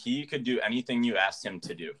 and he could do anything you asked him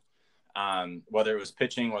to do. Whether it was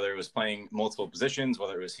pitching, whether it was playing multiple positions,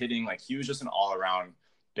 whether it was hitting, like he was just an all-around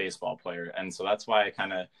baseball player. And so that's why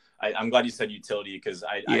I'm glad you said utility, because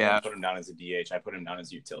I didn't put him down as a DH. I put him down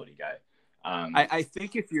as a utility guy. I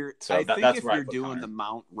think if you're doing the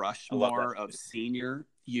Mount Rushmore of senior,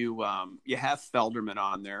 you have Felderman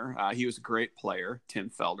on there. He was a great player, Tim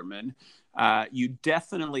Felderman. You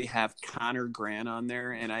definitely have Connor Grant on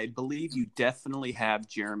there, and I believe you definitely have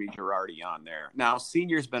Jeremy Girardi on there. Now,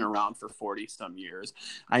 senior's been around for 40-some years.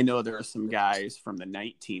 I know there are some guys from the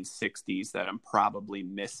 1960s that I'm probably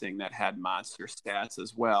missing that had monster stats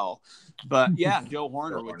as well. But, yeah, Joe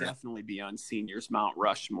Horner would definitely be on senior's Mount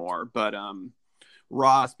Rushmore. But,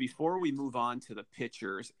 Ross, before we move on to the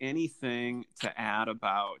pitchers, anything to add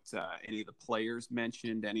about any of the players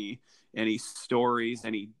mentioned, any stories,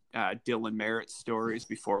 any Dylan Merritt stories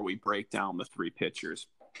before we break down the 3 pitchers?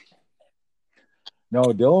 No,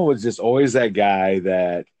 Dylan was just always that guy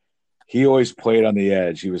that he always played on the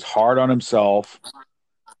edge. He was hard on himself,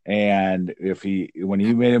 and when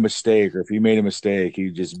he made a mistake, he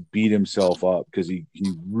just beat himself up because he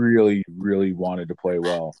really, really wanted to play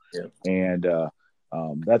well. Yeah. And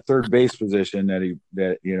that third base position and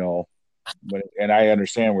I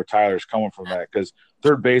understand where Tyler's coming from that, because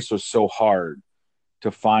third base was so hard to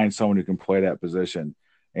find someone who can play that position,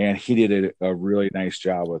 and he did a really nice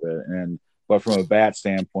job with it. But from a bat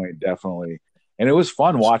standpoint, definitely. And it was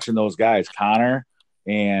fun watching those guys, Connor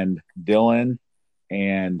and Dylan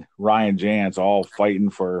and Ryan Jantz, all fighting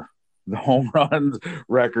for the home runs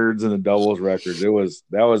records and the doubles records.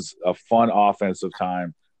 That was a fun offensive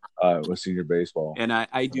time with senior baseball. And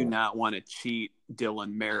I do not want to cheat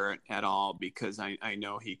Dylan Merritt at all, because I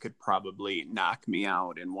know he could probably knock me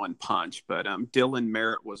out in one punch. But Dylan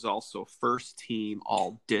Merritt was also first team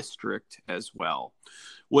all district as well,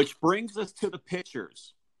 which brings us to the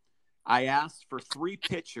pitchers. I asked for 3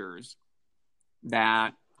 pitchers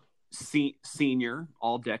that senior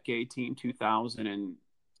all decade team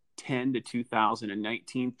 2010 to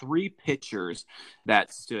 2019, 3 pitchers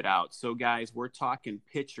that stood out. So guys, we're talking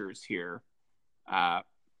pitchers here.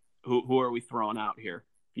 Who are we throwing out here?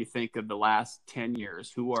 If you think of the last 10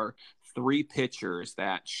 years, who are 3 pitchers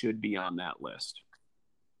that should be on that list?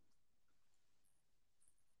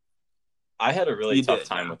 I had a really tough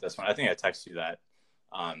time with this one. I think I texted you that.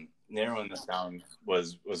 Narrowing this down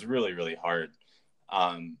was really, really hard.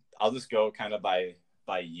 I'll just go kind of by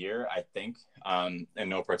year, I think, in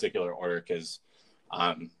no particular order, because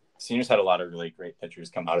seniors had a lot of really great pitchers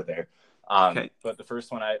come out of there. Okay. But the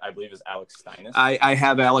first one I believe is Alex Steines. I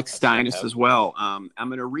have Alex Steines as well. I'm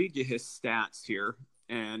going to read you his stats here.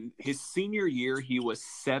 And his senior year, he was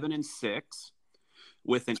 7-6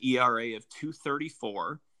 with an ERA of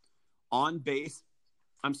 2.34.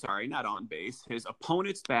 Not on base. His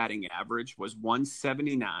opponent's batting average was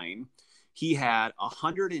 179. He had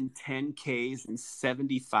 110 Ks and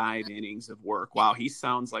 75 innings of work. Wow, he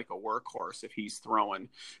sounds like a workhorse if he's throwing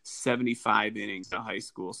 75 innings in a high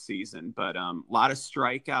school season. But a lot of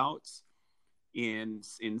strikeouts in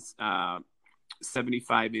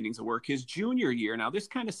 75 innings of work. His junior year, now this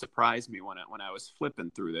kind of surprised me when I was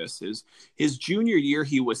flipping through this. His junior year,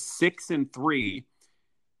 he was 6-3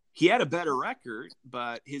 He had a better record,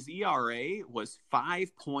 but his ERA was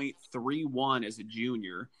 5.31 as a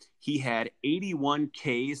junior. He had 81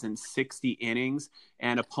 Ks in 60 innings,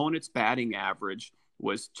 and opponent's batting average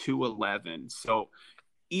was 211. So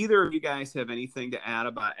either of you guys have anything to add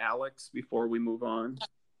about Alex before we move on?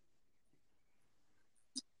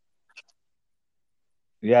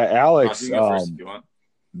 Yeah, Alex,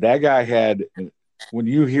 that guy had, when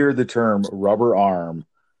you hear the term rubber arm,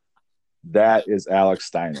 that is Alex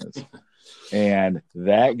Steines. And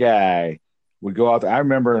that guy would go out there. I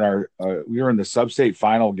remember in our we were in the sub-state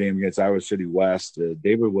final game against Iowa City West.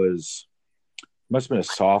 David must have been a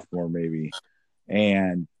sophomore maybe.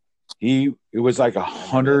 And it was like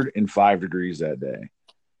 105 degrees that day.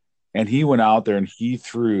 And he went out there and he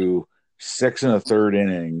threw 6 1/3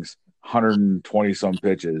 innings, 120 some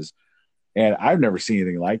pitches. And I've never seen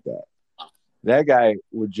anything like that. That guy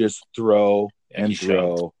would just throw and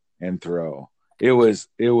throw and throw. It was,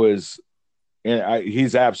 and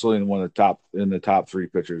he's absolutely one of the top 3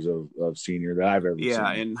 pitchers of senior that I've ever seen.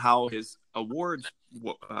 Yeah, and how his awards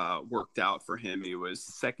worked out for him. He was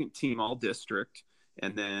second team all district,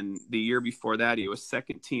 and then the year before that, he was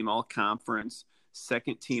second team all conference,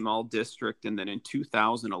 second team all district, and then in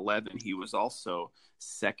 2011, he was also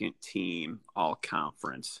second team all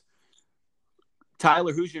conference.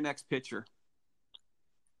 Tyler, who's your next pitcher?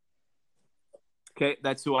 Okay,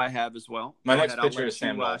 that's who I have as well. My next pitcher is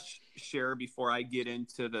Sam Knoll. Share before I get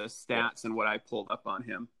into the stats and what I pulled up on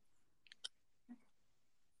him.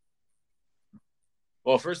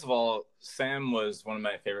 Well, first of all, Sam was one of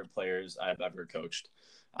my favorite players I've ever coached.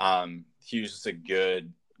 He was just a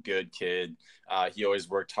good kid. He always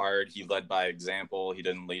worked hard. He led by example. He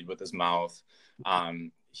didn't lead with his mouth.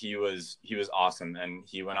 He was awesome, and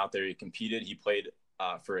he went out there. He competed. He played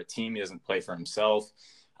for a team. He doesn't play for himself.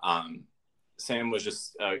 Sam was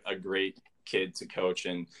just a great kid to coach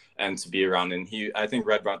and to be around. And I think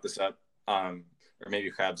Red brought this up, or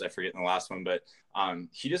maybe Krabs, I forget in the last one, but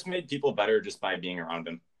he just made people better just by being around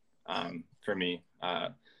him. For me,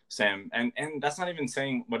 Sam, and that's not even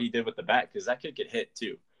saying what he did with the bat, because that could get hit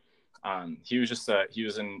too. He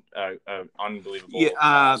was an unbelievable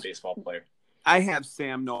baseball player. I have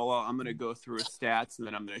Sam Knoll. I'm going to go through his stats, and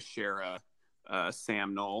then I'm going to share a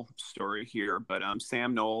Sam Knoll story here. But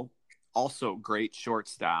Sam Knoll, also great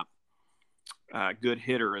shortstop, good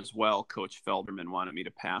hitter as well. Coach Felderman wanted me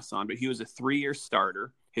to pass on, but he was a 3-year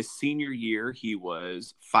starter. His senior year, he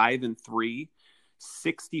was 5-3,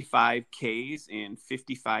 65 Ks in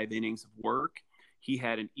 55 innings of work. He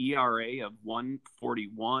had an ERA of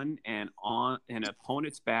 1.41, and an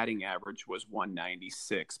opponent's batting average was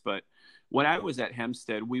 1.96. But when I was at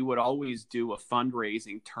Hempstead, we would always do a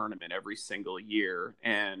fundraising tournament every single year,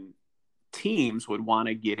 and teams would want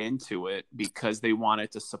to get into it because they wanted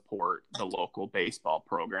to support the local baseball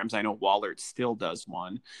programs. I know Wahlert still does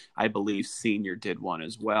one. I believe Senior did one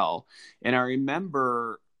as well. And I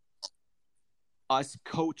remember us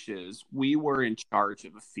coaches, we were in charge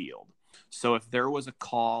of a field. So if there was a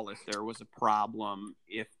call, if there was a problem,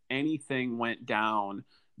 if anything went down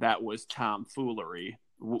that was tomfoolery,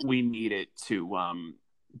 we needed to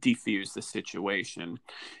defuse the situation.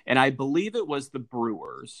 And I believe it was the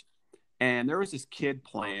Brewers. And there was this kid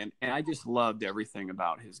playing, and I just loved everything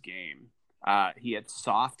about his game. He had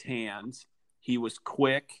soft hands. He was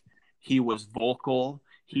quick. He was vocal.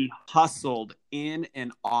 He hustled in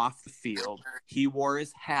and off the field. He wore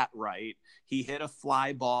his hat right. He hit a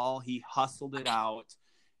fly ball. He hustled it out.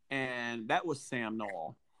 And that was Sam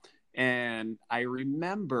Knoll. And I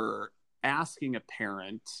remember asking a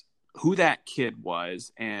parent who that kid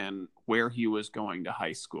was and where he was going to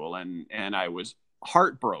high school. And I was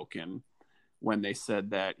heartbroken when they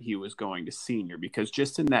said that he was going to Senior, because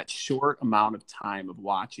just in that short amount of time of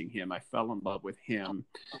watching him, I fell in love with him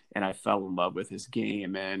and I fell in love with his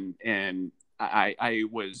game. And I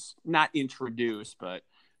was not introduced, but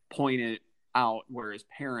pointed out where his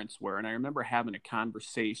parents were. And I remember having a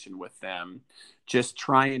conversation with them, just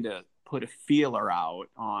trying to put a feeler out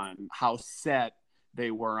on how set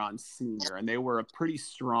they were on Senior. And they were a pretty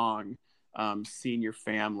strong Senior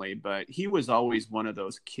family, but he was always one of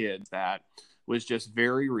those kids that was just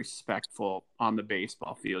very respectful on the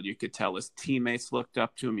baseball field. You could tell his teammates looked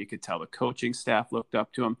up to him. You could tell the coaching staff looked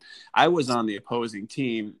up to him. I was on the opposing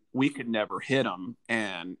team. We could never hit him,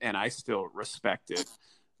 and I still respected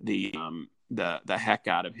the heck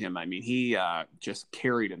out of him. I mean, he just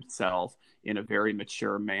carried himself in a very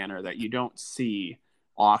mature manner that you don't see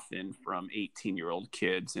often from 18-year-old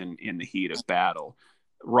kids in the heat of battle.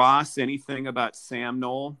 Ross, anything about Sam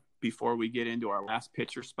Knoll before we get into our last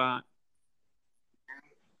pitcher spot?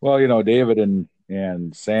 Well, David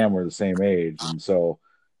and Sam were the same age. And so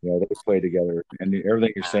they play together, and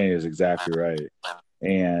everything you're saying is exactly right.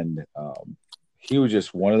 And he was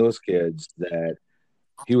just one of those kids that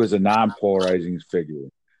he was a non-polarizing figure,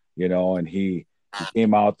 and he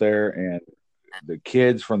came out there, and the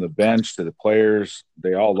kids from the bench to the players,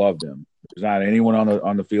 they all loved him. There's not anyone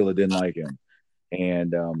on the field that didn't like him.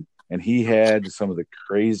 And he had some of the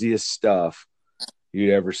craziest stuff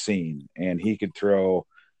you'd ever seen. And he could throw.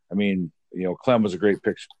 I mean, Clem was a great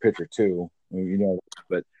pitcher too,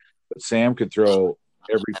 but Sam could throw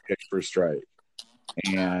every pitch for a strike,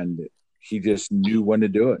 and he just knew when to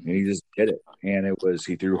do it, and he just did it. And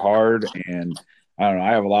he threw hard, and I don't know.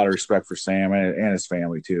 I have a lot of respect for Sam and his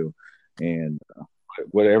family too. And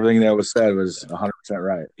everything that was said was 100%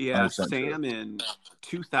 right. Yeah, Sam in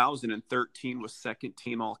 2013 was second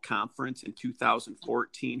team all conference. In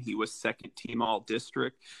 2014, he was second team all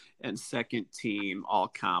district and second team all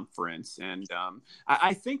conference. And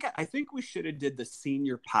I think we should have did the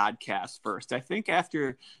senior podcast first. I think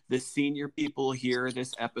after the senior people hear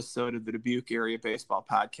this episode of the Dubuque Area Baseball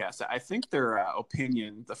Podcast, I think their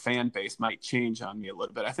opinion, the fan base, might change on me a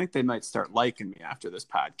little bit. I think they might start liking me after this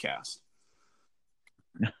podcast.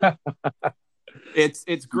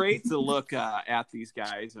 It's great to look at these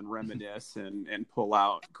guys and reminisce and pull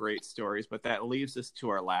out great stories, but that leaves us to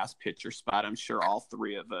our last pitcher spot. I'm sure all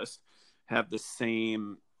three of us have the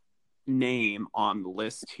same name on the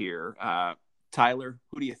list here. Tyler,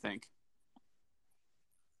 who do you think?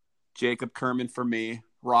 Jacob Kerman for me.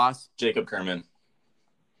 Ross? Jacob Kerman.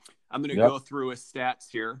 I'm going to go through his stats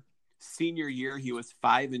here. Senior year, he was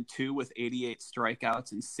 5-2 with 88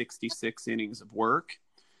 strikeouts and 66 innings of work.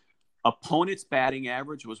 Opponent's batting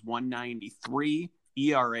average was 193.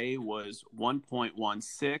 ERA was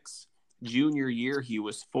 1.16. Junior year, he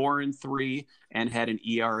was 4-3 and had an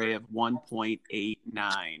ERA of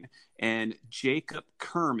 1.89. And Jacob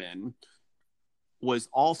Kerman was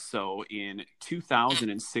also in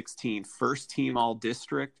 2016 first team all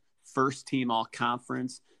district, first team all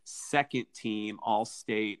conference, second team all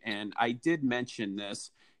state. And I did mention this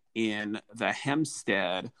in the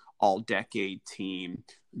Hempstead all decade team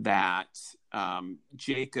that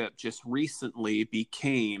Jacob just recently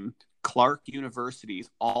became Clark University's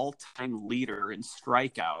all-time leader in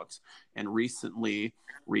strikeouts and recently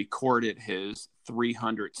recorded his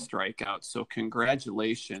 300 strikeouts. So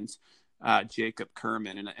congratulations, Jacob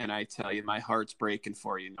Kerman. And I tell you, my heart's breaking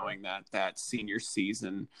for you knowing that senior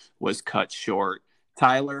season was cut short.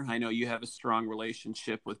 Tyler, I know you have a strong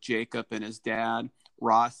relationship with Jacob and his dad.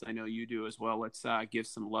 Ross, I know you do as well. Let's give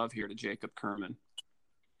some love here to Jacob Kerman.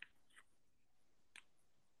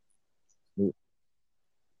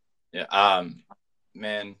 Yeah,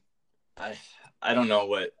 man, I don't know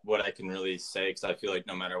what I can really say because I feel like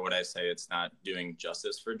no matter what I say, it's not doing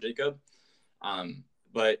justice for Jacob.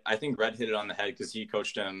 But I think Red hit it on the head because he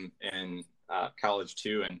coached him in college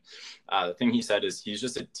too. And the thing he said is he's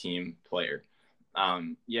just a team player.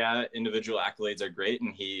 Yeah, individual accolades are great,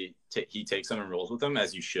 and he takes them and rolls with them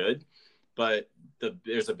as you should. But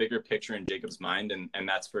there's a bigger picture in Jacob's mind, and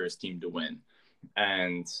that's for his team to win.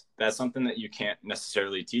 And that's something that you can't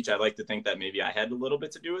necessarily teach. I like to think that maybe I had a little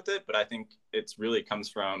bit to do with it, but I think it's really comes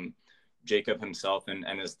from Jacob himself and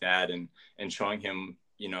his dad and showing him,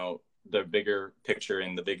 the bigger picture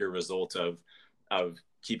and the bigger result of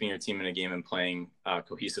keeping your team in a game and playing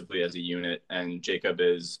cohesively as a unit. And Jacob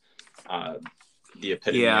is the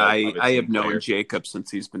epitome of a team I have known player. Jacob since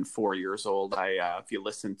he's been 4 years old. If you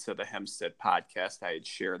listen to the Hempstead podcast, I had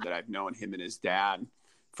shared that I've known him and his dad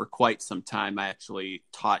for quite some time. I actually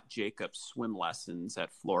taught Jacob swim lessons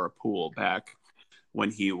at Flora Pool back when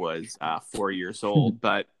he was 4 years old.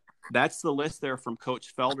 But that's the list there from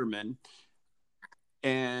Coach Felderman.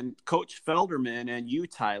 And Coach Felderman and you,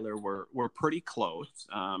 Tyler, were pretty close.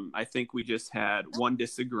 I think we just had one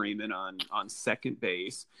disagreement on second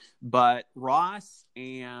base. But Ross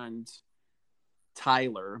and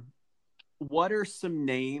Tyler, what are some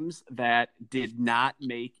names that did not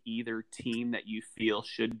make either team that you feel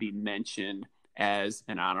should be mentioned as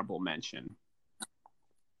an honorable mention?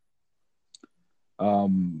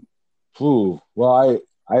 Well,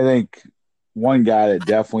 I think one guy that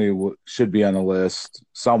definitely should be on the list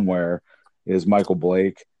somewhere is Michael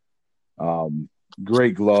Blake.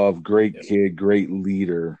 Great glove, great kid, great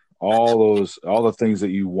leader. All the things that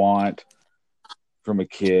you want from a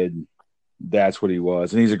kid. That's what he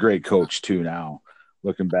was. And he's a great coach too now,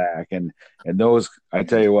 looking back. And those, I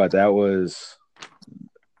tell you what,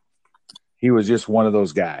 he was just one of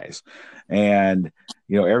those guys. And,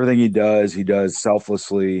 everything he does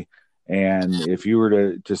selflessly. And if you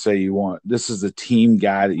were to say this is the team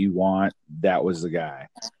guy that you want, that was the guy.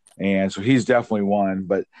 And so he's definitely one.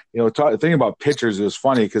 But, thinking about pitchers, it was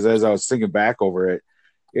funny because as I was thinking back over it,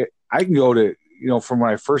 I can go to, from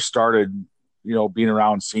when I first started, being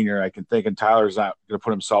around senior, I can think, and Tyler's not going to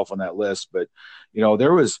put himself on that list, but,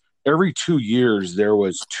 there was every 2 years, there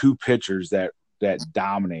was 2 pitchers that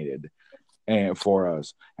dominated and for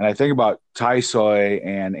us. And I think about Ty Soy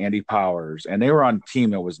and Andy Powers, and they were on a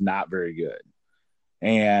team that was not very good.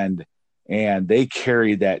 And they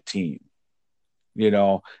carried that team.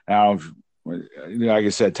 Now, like I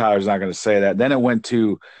said, Tyler's not going to say that. Then it went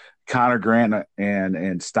to Connor Grant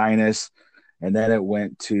and Steinis, and then it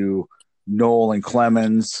went to Noel and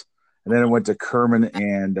Clemens, and then it went to Kerman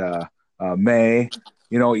and May.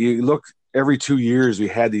 You look every 2 years, we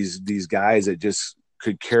had these guys that just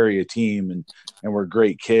could carry a team and were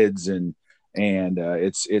great kids, and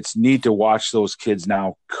it's neat to watch those kids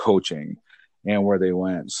now coaching and where they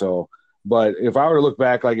went. So. But if I were to look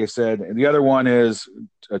back, like I said, and the other one is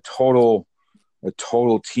a total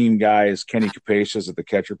team guy is Kenny Capacious at the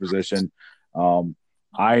catcher position.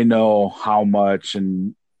 I know how much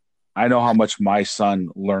my son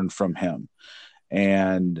learned from him,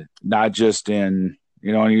 and not just in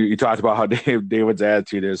you talked about how David's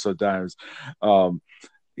attitude is sometimes.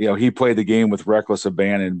 He played the game with reckless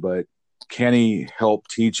abandon, but Kenny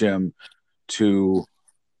helped teach him to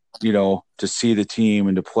see the team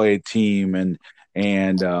and to play a team and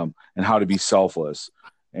how to be selfless.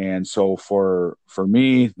 And so for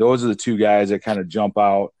me, those are the 2 guys that kind of jump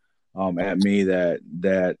out at me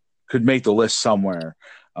that could make the list somewhere.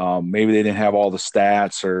 Maybe they didn't have all the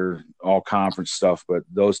stats or all conference stuff, but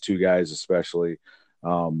those 2 guys especially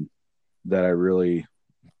those are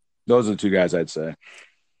the 2 guys I'd say.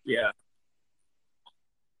 Yeah.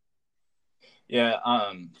 Yeah.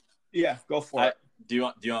 Go for it. Do you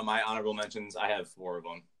want my honorable mentions? I have 4 of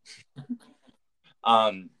them.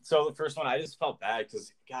 So the first one, I just felt bad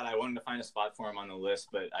because God, I wanted to find a spot for him on the list,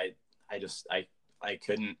 but I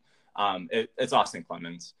couldn't. It's Austin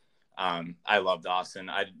Clemens. I loved Austin.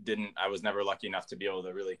 I was never lucky enough to be able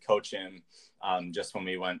to really coach him. Just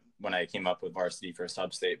when I came up with varsity for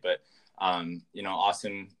sub-state, but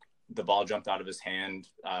Austin, the ball jumped out of his hand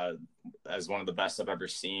as one of the best I've ever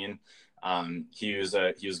seen. He was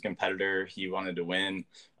a competitor. He wanted to win.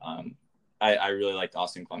 I really liked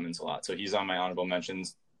Austin Clemens a lot. So he's on my honorable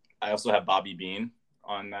mentions. I also have Bobby Bean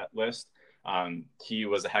on that list. He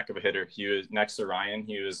was a heck of a hitter. He was next to Ryan.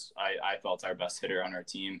 I felt our best hitter on our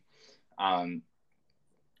team. And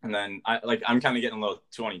then I'm kind of getting a little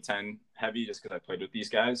 2010 heavy just because I played with these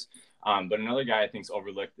guys. But another guy I think's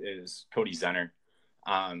overlooked is Cody Zenner.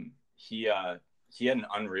 He had an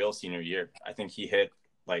unreal senior year. I think he hit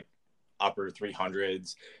like upper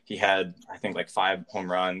 300s. He had, I think, like 5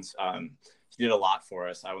 home runs. He did a lot for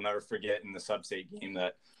us. I will never forget in the sub-state game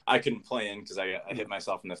that I couldn't play in because I hit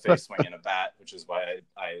myself in the face swinging a bat, which is why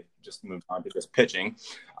I just moved on to just pitching.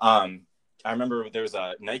 I remember there was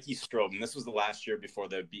a Nike strobe, and this was the last year before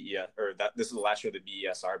the this is the last year of the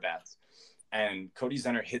BESR bats. And Cody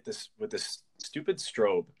Zenner hit this with this stupid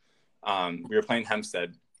strobe. We were playing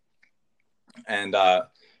Hempstead, and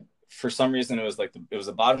for some reason it was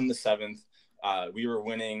the bottom of the 7th. We were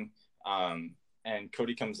winning, and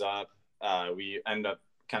Cody comes up. We end up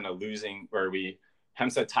kind of losing, or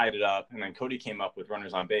Hempstead tied it up, and then Cody came up with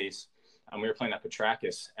runners on base. And we were playing at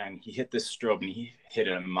Petrakis, and he hit this strobe, and he hit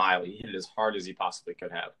it a mile. He hit it as hard as he possibly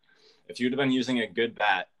could have. If he would have been using a good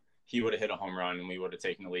bat, he would have hit a home run, and we would have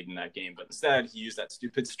taken the lead in that game. But instead, he used that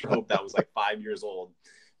stupid strobe that was like 5 years old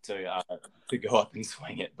to go up and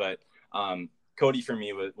swing it. But Cody for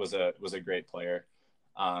me was a great player.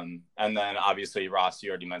 And then obviously Ross, you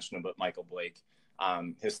already mentioned him, but Michael Blake.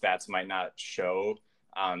 His stats might not show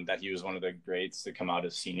that he was one of the greats to come out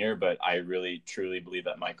as senior, but I really truly believe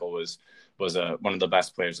that Michael was one of the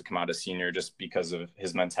best players to come out as senior just because of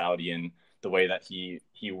his mentality and the way that he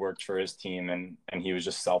worked for his team, and he was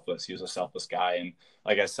just selfless. He was a selfless guy. And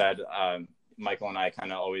like I said, Michael and I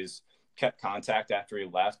kind of always kept contact after he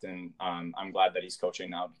left, and I'm glad that he's coaching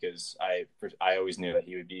now because I always knew that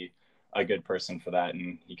he would be a good person for that,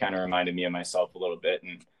 and he kind of reminded me of myself a little bit.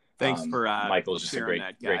 And thanks for Michael's just a great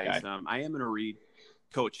guy. I am going to read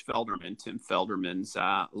Coach Felderman, Tim Felderman's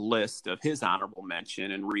list of his honorable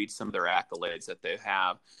mention and read some of their accolades that they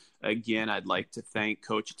have. Again, I'd like to thank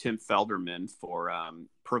Coach Tim Felderman for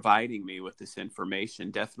providing me with this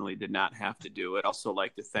information. Definitely did not have to do it. Also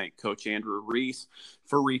like to thank Coach Andrew Reese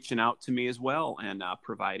for reaching out to me as well and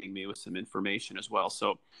providing me with some information as well.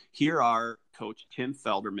 So here are Coach Tim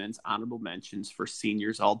Felderman's honorable mentions for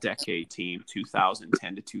Seniors All-Decade Team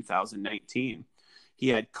 2010 to 2019. He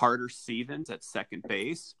had Carter Stevens at second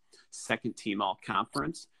base, second team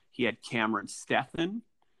all-conference. He had Cameron Stephan,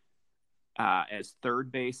 as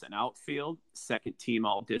third base and outfield, second team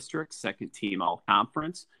all district, second team all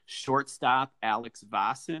conference. Shortstop, Alex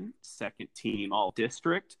Vossen, second team all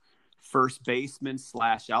district. First baseman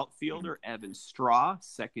 / outfielder, Evan Straw,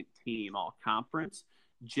 second team all conference.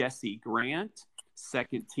 Jesse Grant,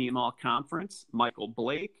 second team all conference. Michael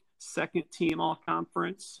Blake, second team all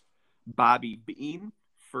conference. Bobby Bean,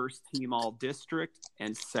 first team all district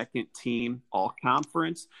and second team all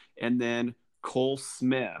conference. And then Cole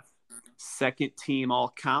Smith, second team all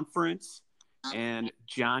conference. And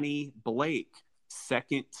Johnny Blake,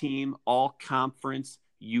 second team all conference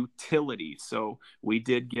utility. So we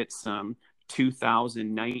did get some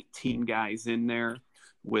 2019 guys in there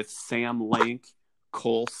with Sam Lank,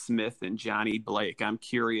 Cole Smith, and Johnny Blake. I'm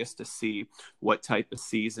curious to see what type of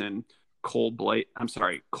season Cole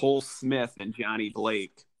Smith and Johnny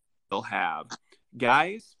Blake will have.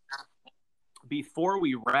 Guys, before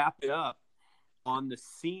we wrap it up on the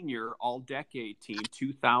senior all-decade team,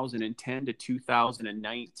 2010 to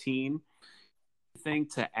 2019, anything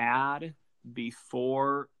to add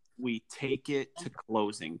before we take it to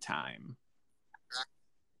closing time?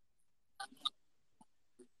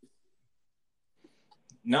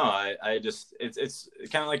 No, I just, it's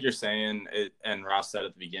kind of like you're saying it, and Ross said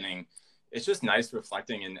at the beginning, it's just nice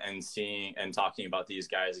reflecting and seeing and talking about these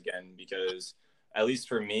guys again, because at least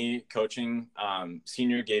for me, coaching,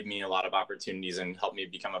 senior gave me a lot of opportunities and helped me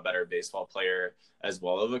become a better baseball player as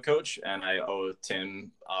well as a coach. And I owe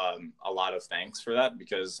Tim a lot of thanks for that,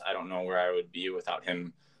 because I don't know where I would be without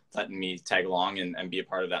him letting me tag along and be a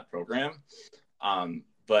part of that program.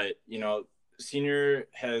 But, you know, senior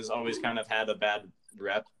has always kind of had a bad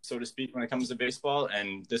rep, so to speak, when it comes to baseball.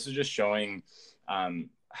 And this is just showing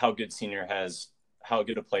how good senior has, how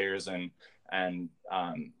good of players and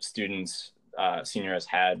students senior has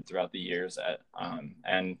had throughout the years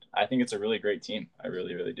and I think it's a really great team. I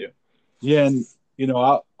really, really do. Yeah. And, you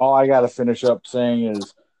know, all I got to finish up saying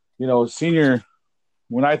is, you know, senior,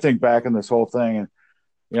 when I think back on this whole thing, and,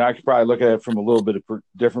 you know, I could probably look at it from a little bit of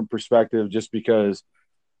different perspective, just because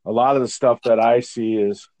a lot of the stuff that I see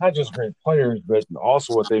is not just great players, but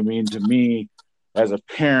also what they mean to me as a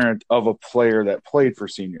parent of a player that played for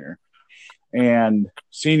senior. And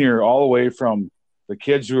senior, all the way from the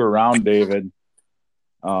kids who were around David,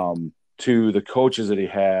 to the coaches that he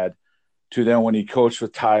had, to then when he coached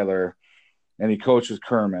with Tyler and he coached with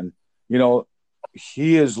Kerman, you know,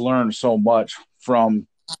 he has learned so much from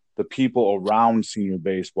the people around senior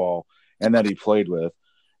baseball and that he played with.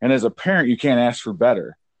 And as a parent, you can't ask for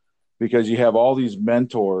better, because you have all these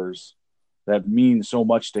mentors that mean so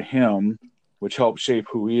much to him, which helps shape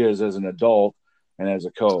who he is as an adult and as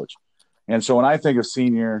a coach. And so when I think of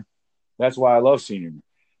senior, that's why I love senior,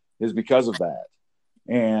 is because of that.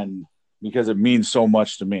 And because it means so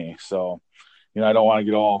much to me. So, you know, I don't want to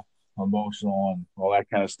get all emotional and all that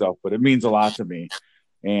kind of stuff, but it means a lot to me.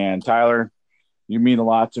 And Tyler, you mean a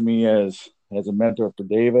lot to me as a mentor for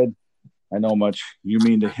David. I know how much you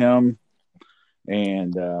mean to him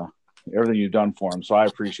and everything you've done for him. So I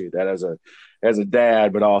appreciate that as a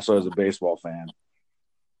dad, but also as a baseball fan.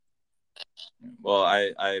 Well,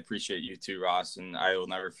 I appreciate you too, Ross. And I will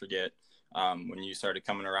never forget when you started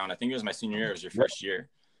coming around. I think it was my senior year. It was your first year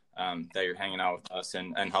that you're hanging out with us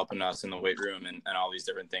and helping us in the weight room and all these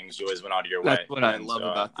different things. You always went out of your way. That's what I love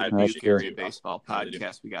about the Dubuque Area Baseball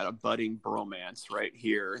Podcast. We got a budding bromance right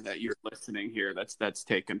here that you're listening here. That's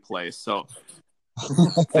taking place. So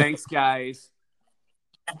thanks, guys.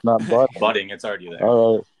 Not budding. It's already there.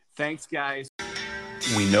 All right. Thanks, guys.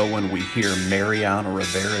 We know when we hear Mariano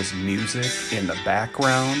Rivera's music in the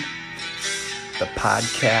background, the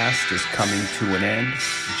podcast is coming to an end,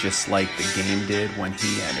 just like the game did when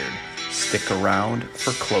he entered. Stick around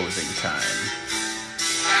for closing time.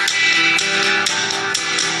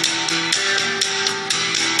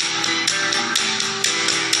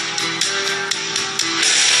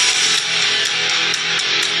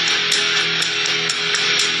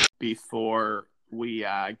 Before we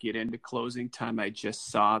get into closing time, I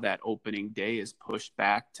just saw that opening day is pushed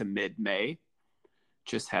back to mid-May.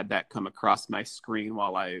 Just had that come across my screen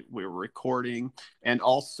while we were recording. And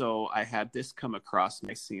also I had this come across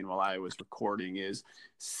my screen while I was recording, is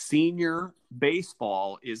senior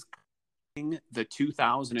baseball is the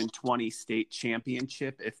 2020 state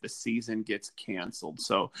championship if the season gets canceled.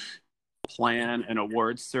 So plan an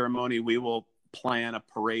awards ceremony. We will plan a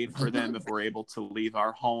parade for them if we're able to leave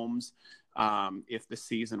our homes. If the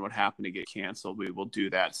season would happen to get canceled, we will do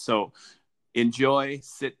that. So enjoy,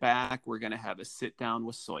 sit back. We're going to have a sit down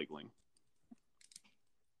with Soigling.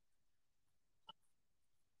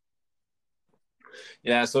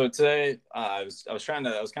 Yeah. So today I was kind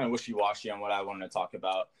of wishy-washy on what I wanted to talk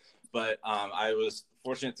about. but I was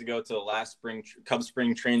fortunate to go to the last Cubs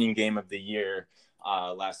spring training game of the year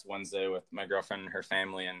last Wednesday with my girlfriend and her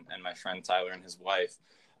family and my friend Tyler and his wife.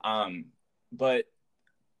 But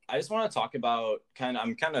I just want to talk about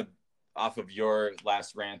I'm kind of off of your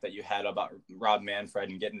last rant that you had about Rob Manfred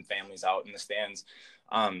and getting families out in the stands.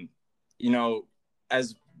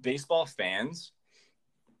 As baseball fans,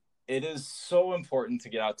 it is so important to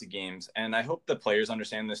get out to games. And I hope the players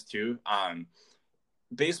understand this too.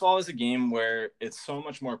 Baseball is a game where it's so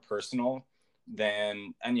much more personal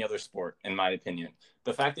than any other sport, in my opinion.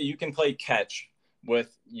 The fact that you can play catch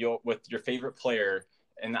with your favorite player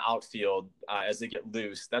in the outfield as they get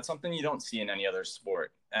loose, that's something you don't see in any other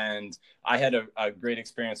sport. And I had a great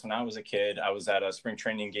experience when I was a kid. I was at a spring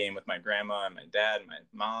training game with my grandma and my dad and my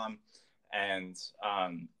mom. And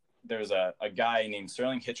there's a guy named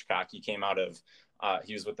Sterling Hitchcock. He came out of,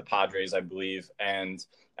 he was with the Padres, I believe. And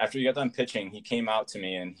after he got done pitching, he came out to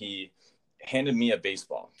me and he handed me a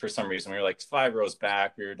baseball for some reason. We were like 5 rows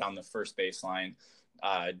back. We were down the first baseline.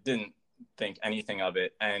 Didn't think anything of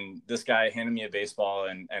it. And this guy handed me a baseball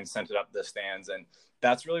and sent it up the stands. And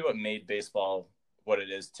that's really what made baseball what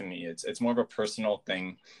it is to me. It's more of a personal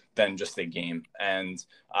thing than just a game. And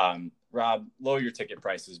Rob, lower your ticket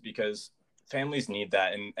prices because families need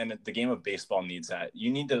that. And the game of baseball needs that.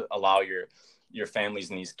 You need to allow your families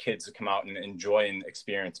and these kids to come out and enjoy and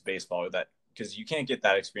experience baseball with that, because you can't get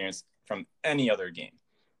that experience from any other game.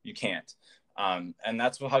 You can't. And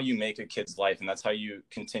that's how you make a kid's life. And that's how you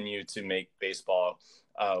continue to make baseball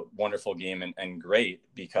a wonderful game and great,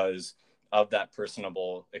 because of that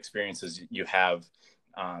personable experiences you have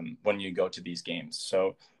when you go to these games.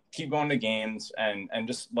 So keep going to games and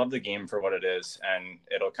just love the game for what it is, and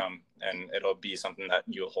it'll come and it'll be something that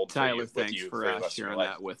you'll hold Tyler, with thanks you for sharing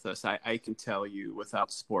that with us. I can tell you,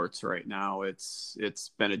 without sports right now, it's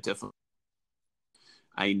been a difficult.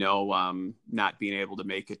 I know not being able to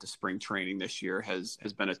make it to spring training this year has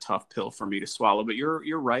been a tough pill for me to swallow. But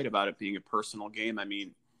you're right about it being a personal game. I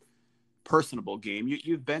mean, personable game.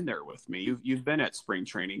 You've been there with me. You've been at spring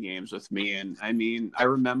training games with me, and I mean, I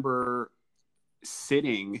remember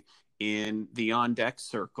sitting in the on deck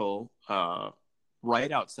circle,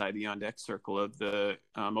 right outside the on deck circle of the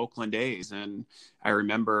Oakland A's, and I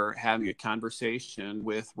remember having a conversation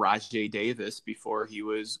with Rajay Davis before he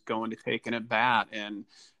was going to take an at bat, and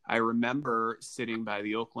I remember sitting by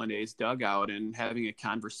the Oakland A's dugout and having a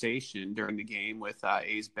conversation during the game with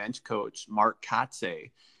A's bench coach Mark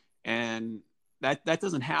Kotsay. And that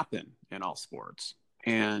doesn't happen in all sports.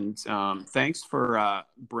 And thanks for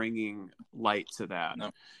bringing light to that.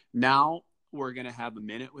 No. Now we're going to have a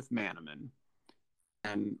minute with Manaman.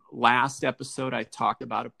 And last episode, I talked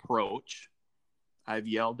about approach. I've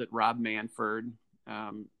yelled at Rob Manfred,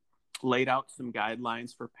 laid out some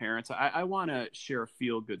guidelines for parents. I want to share a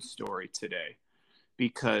feel-good story today,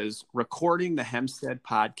 because recording the Hempstead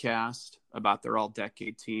podcast about their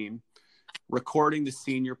all-decade team, recording the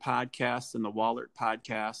senior podcast and the Wallert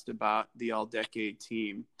podcast about the all-decade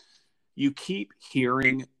team, you keep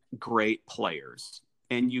hearing great players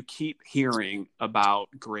and you keep hearing about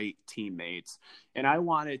great teammates. And I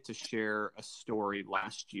wanted to share a story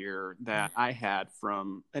last year that I had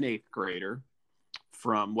from an 8th grader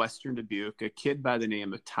from Western Dubuque, a kid by the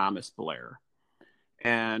name of Thomas Blair.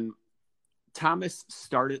 And Thomas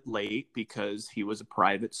started late because he was a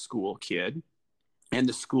private school kid. And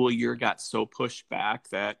the school year got so pushed back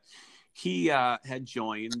that he had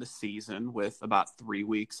joined the season with about 3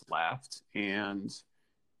 weeks left. And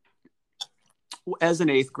as an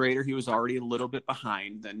 8th grader, he was already a little bit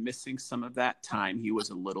behind. Then missing some of that time, he was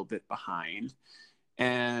a little bit behind.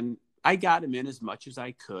 And I got him in as much as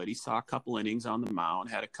I could. He saw a couple innings on the mound,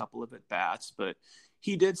 had a couple of at-bats, but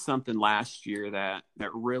he did something last year that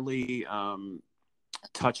really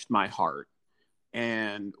touched my heart.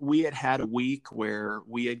 And we had a week where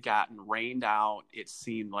we had gotten rained out, it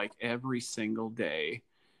seemed like every single day.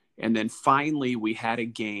 And then finally we had a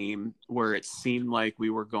game where it seemed like we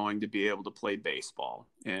were going to be able to play baseball.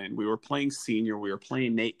 And we were playing senior. We were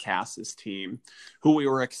playing Nate Cass's team, who we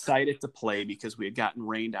were excited to play because we had gotten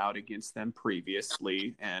rained out against them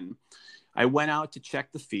previously. And I went out to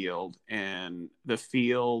check the field, and the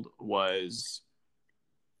field was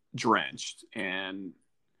drenched. And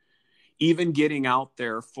even getting out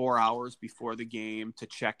there 4 hours before the game to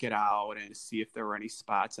check it out and see if there were any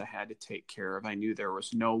spots I had to take care of, I knew there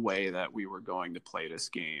was no way that we were going to play this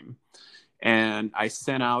game. And I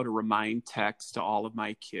sent out a remind text to all of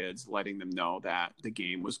my kids, letting them know that the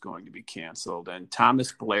game was going to be canceled. And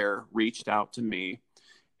Thomas Blair reached out to me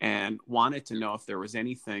and wanted to know if there was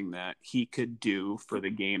anything that he could do for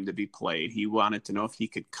the game to be played. He wanted to know if he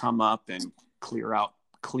could come up and clear out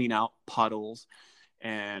clean out puddles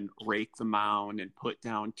and rake the mound and put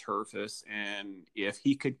down turfus. And if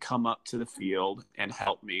he could come up to the field and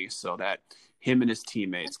help me so that him and his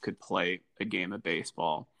teammates could play a game of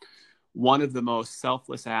baseball. One of the most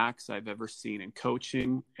selfless acts I've ever seen in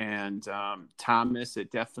coaching. And Thomas,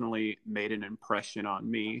 it definitely made an impression on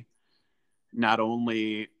me. Not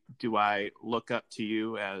only do I look up to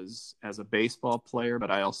you as a baseball player,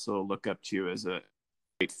 but I also look up to you as a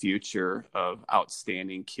great future of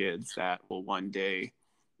outstanding kids that will one day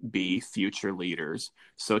be future leaders.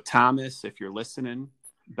 So Thomas, if you're listening,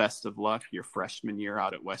 best of luck your freshman year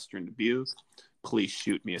out at Western Dubuque. Please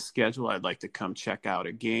shoot me a schedule. I'd like to come check out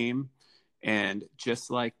a game. And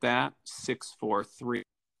just like that, 6-4-3, we're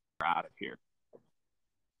out of here.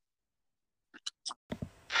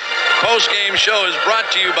 Post-game show is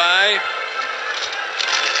brought to you by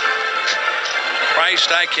Christ,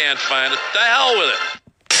 I can't find it. The hell with it.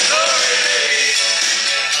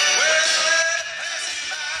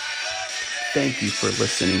 Thank you for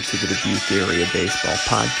listening to the Dubuque Area Baseball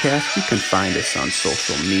Podcast. You can find us on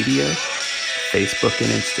social media, Facebook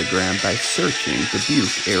and Instagram by searching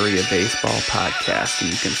Dubuque Area Baseball Podcast.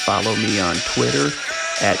 And you can follow me on Twitter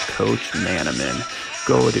at Coach Manaman.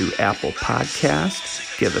 Go to Apple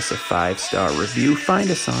Podcasts, give us a 5-star review, find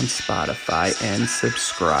us on Spotify, and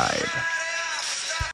subscribe.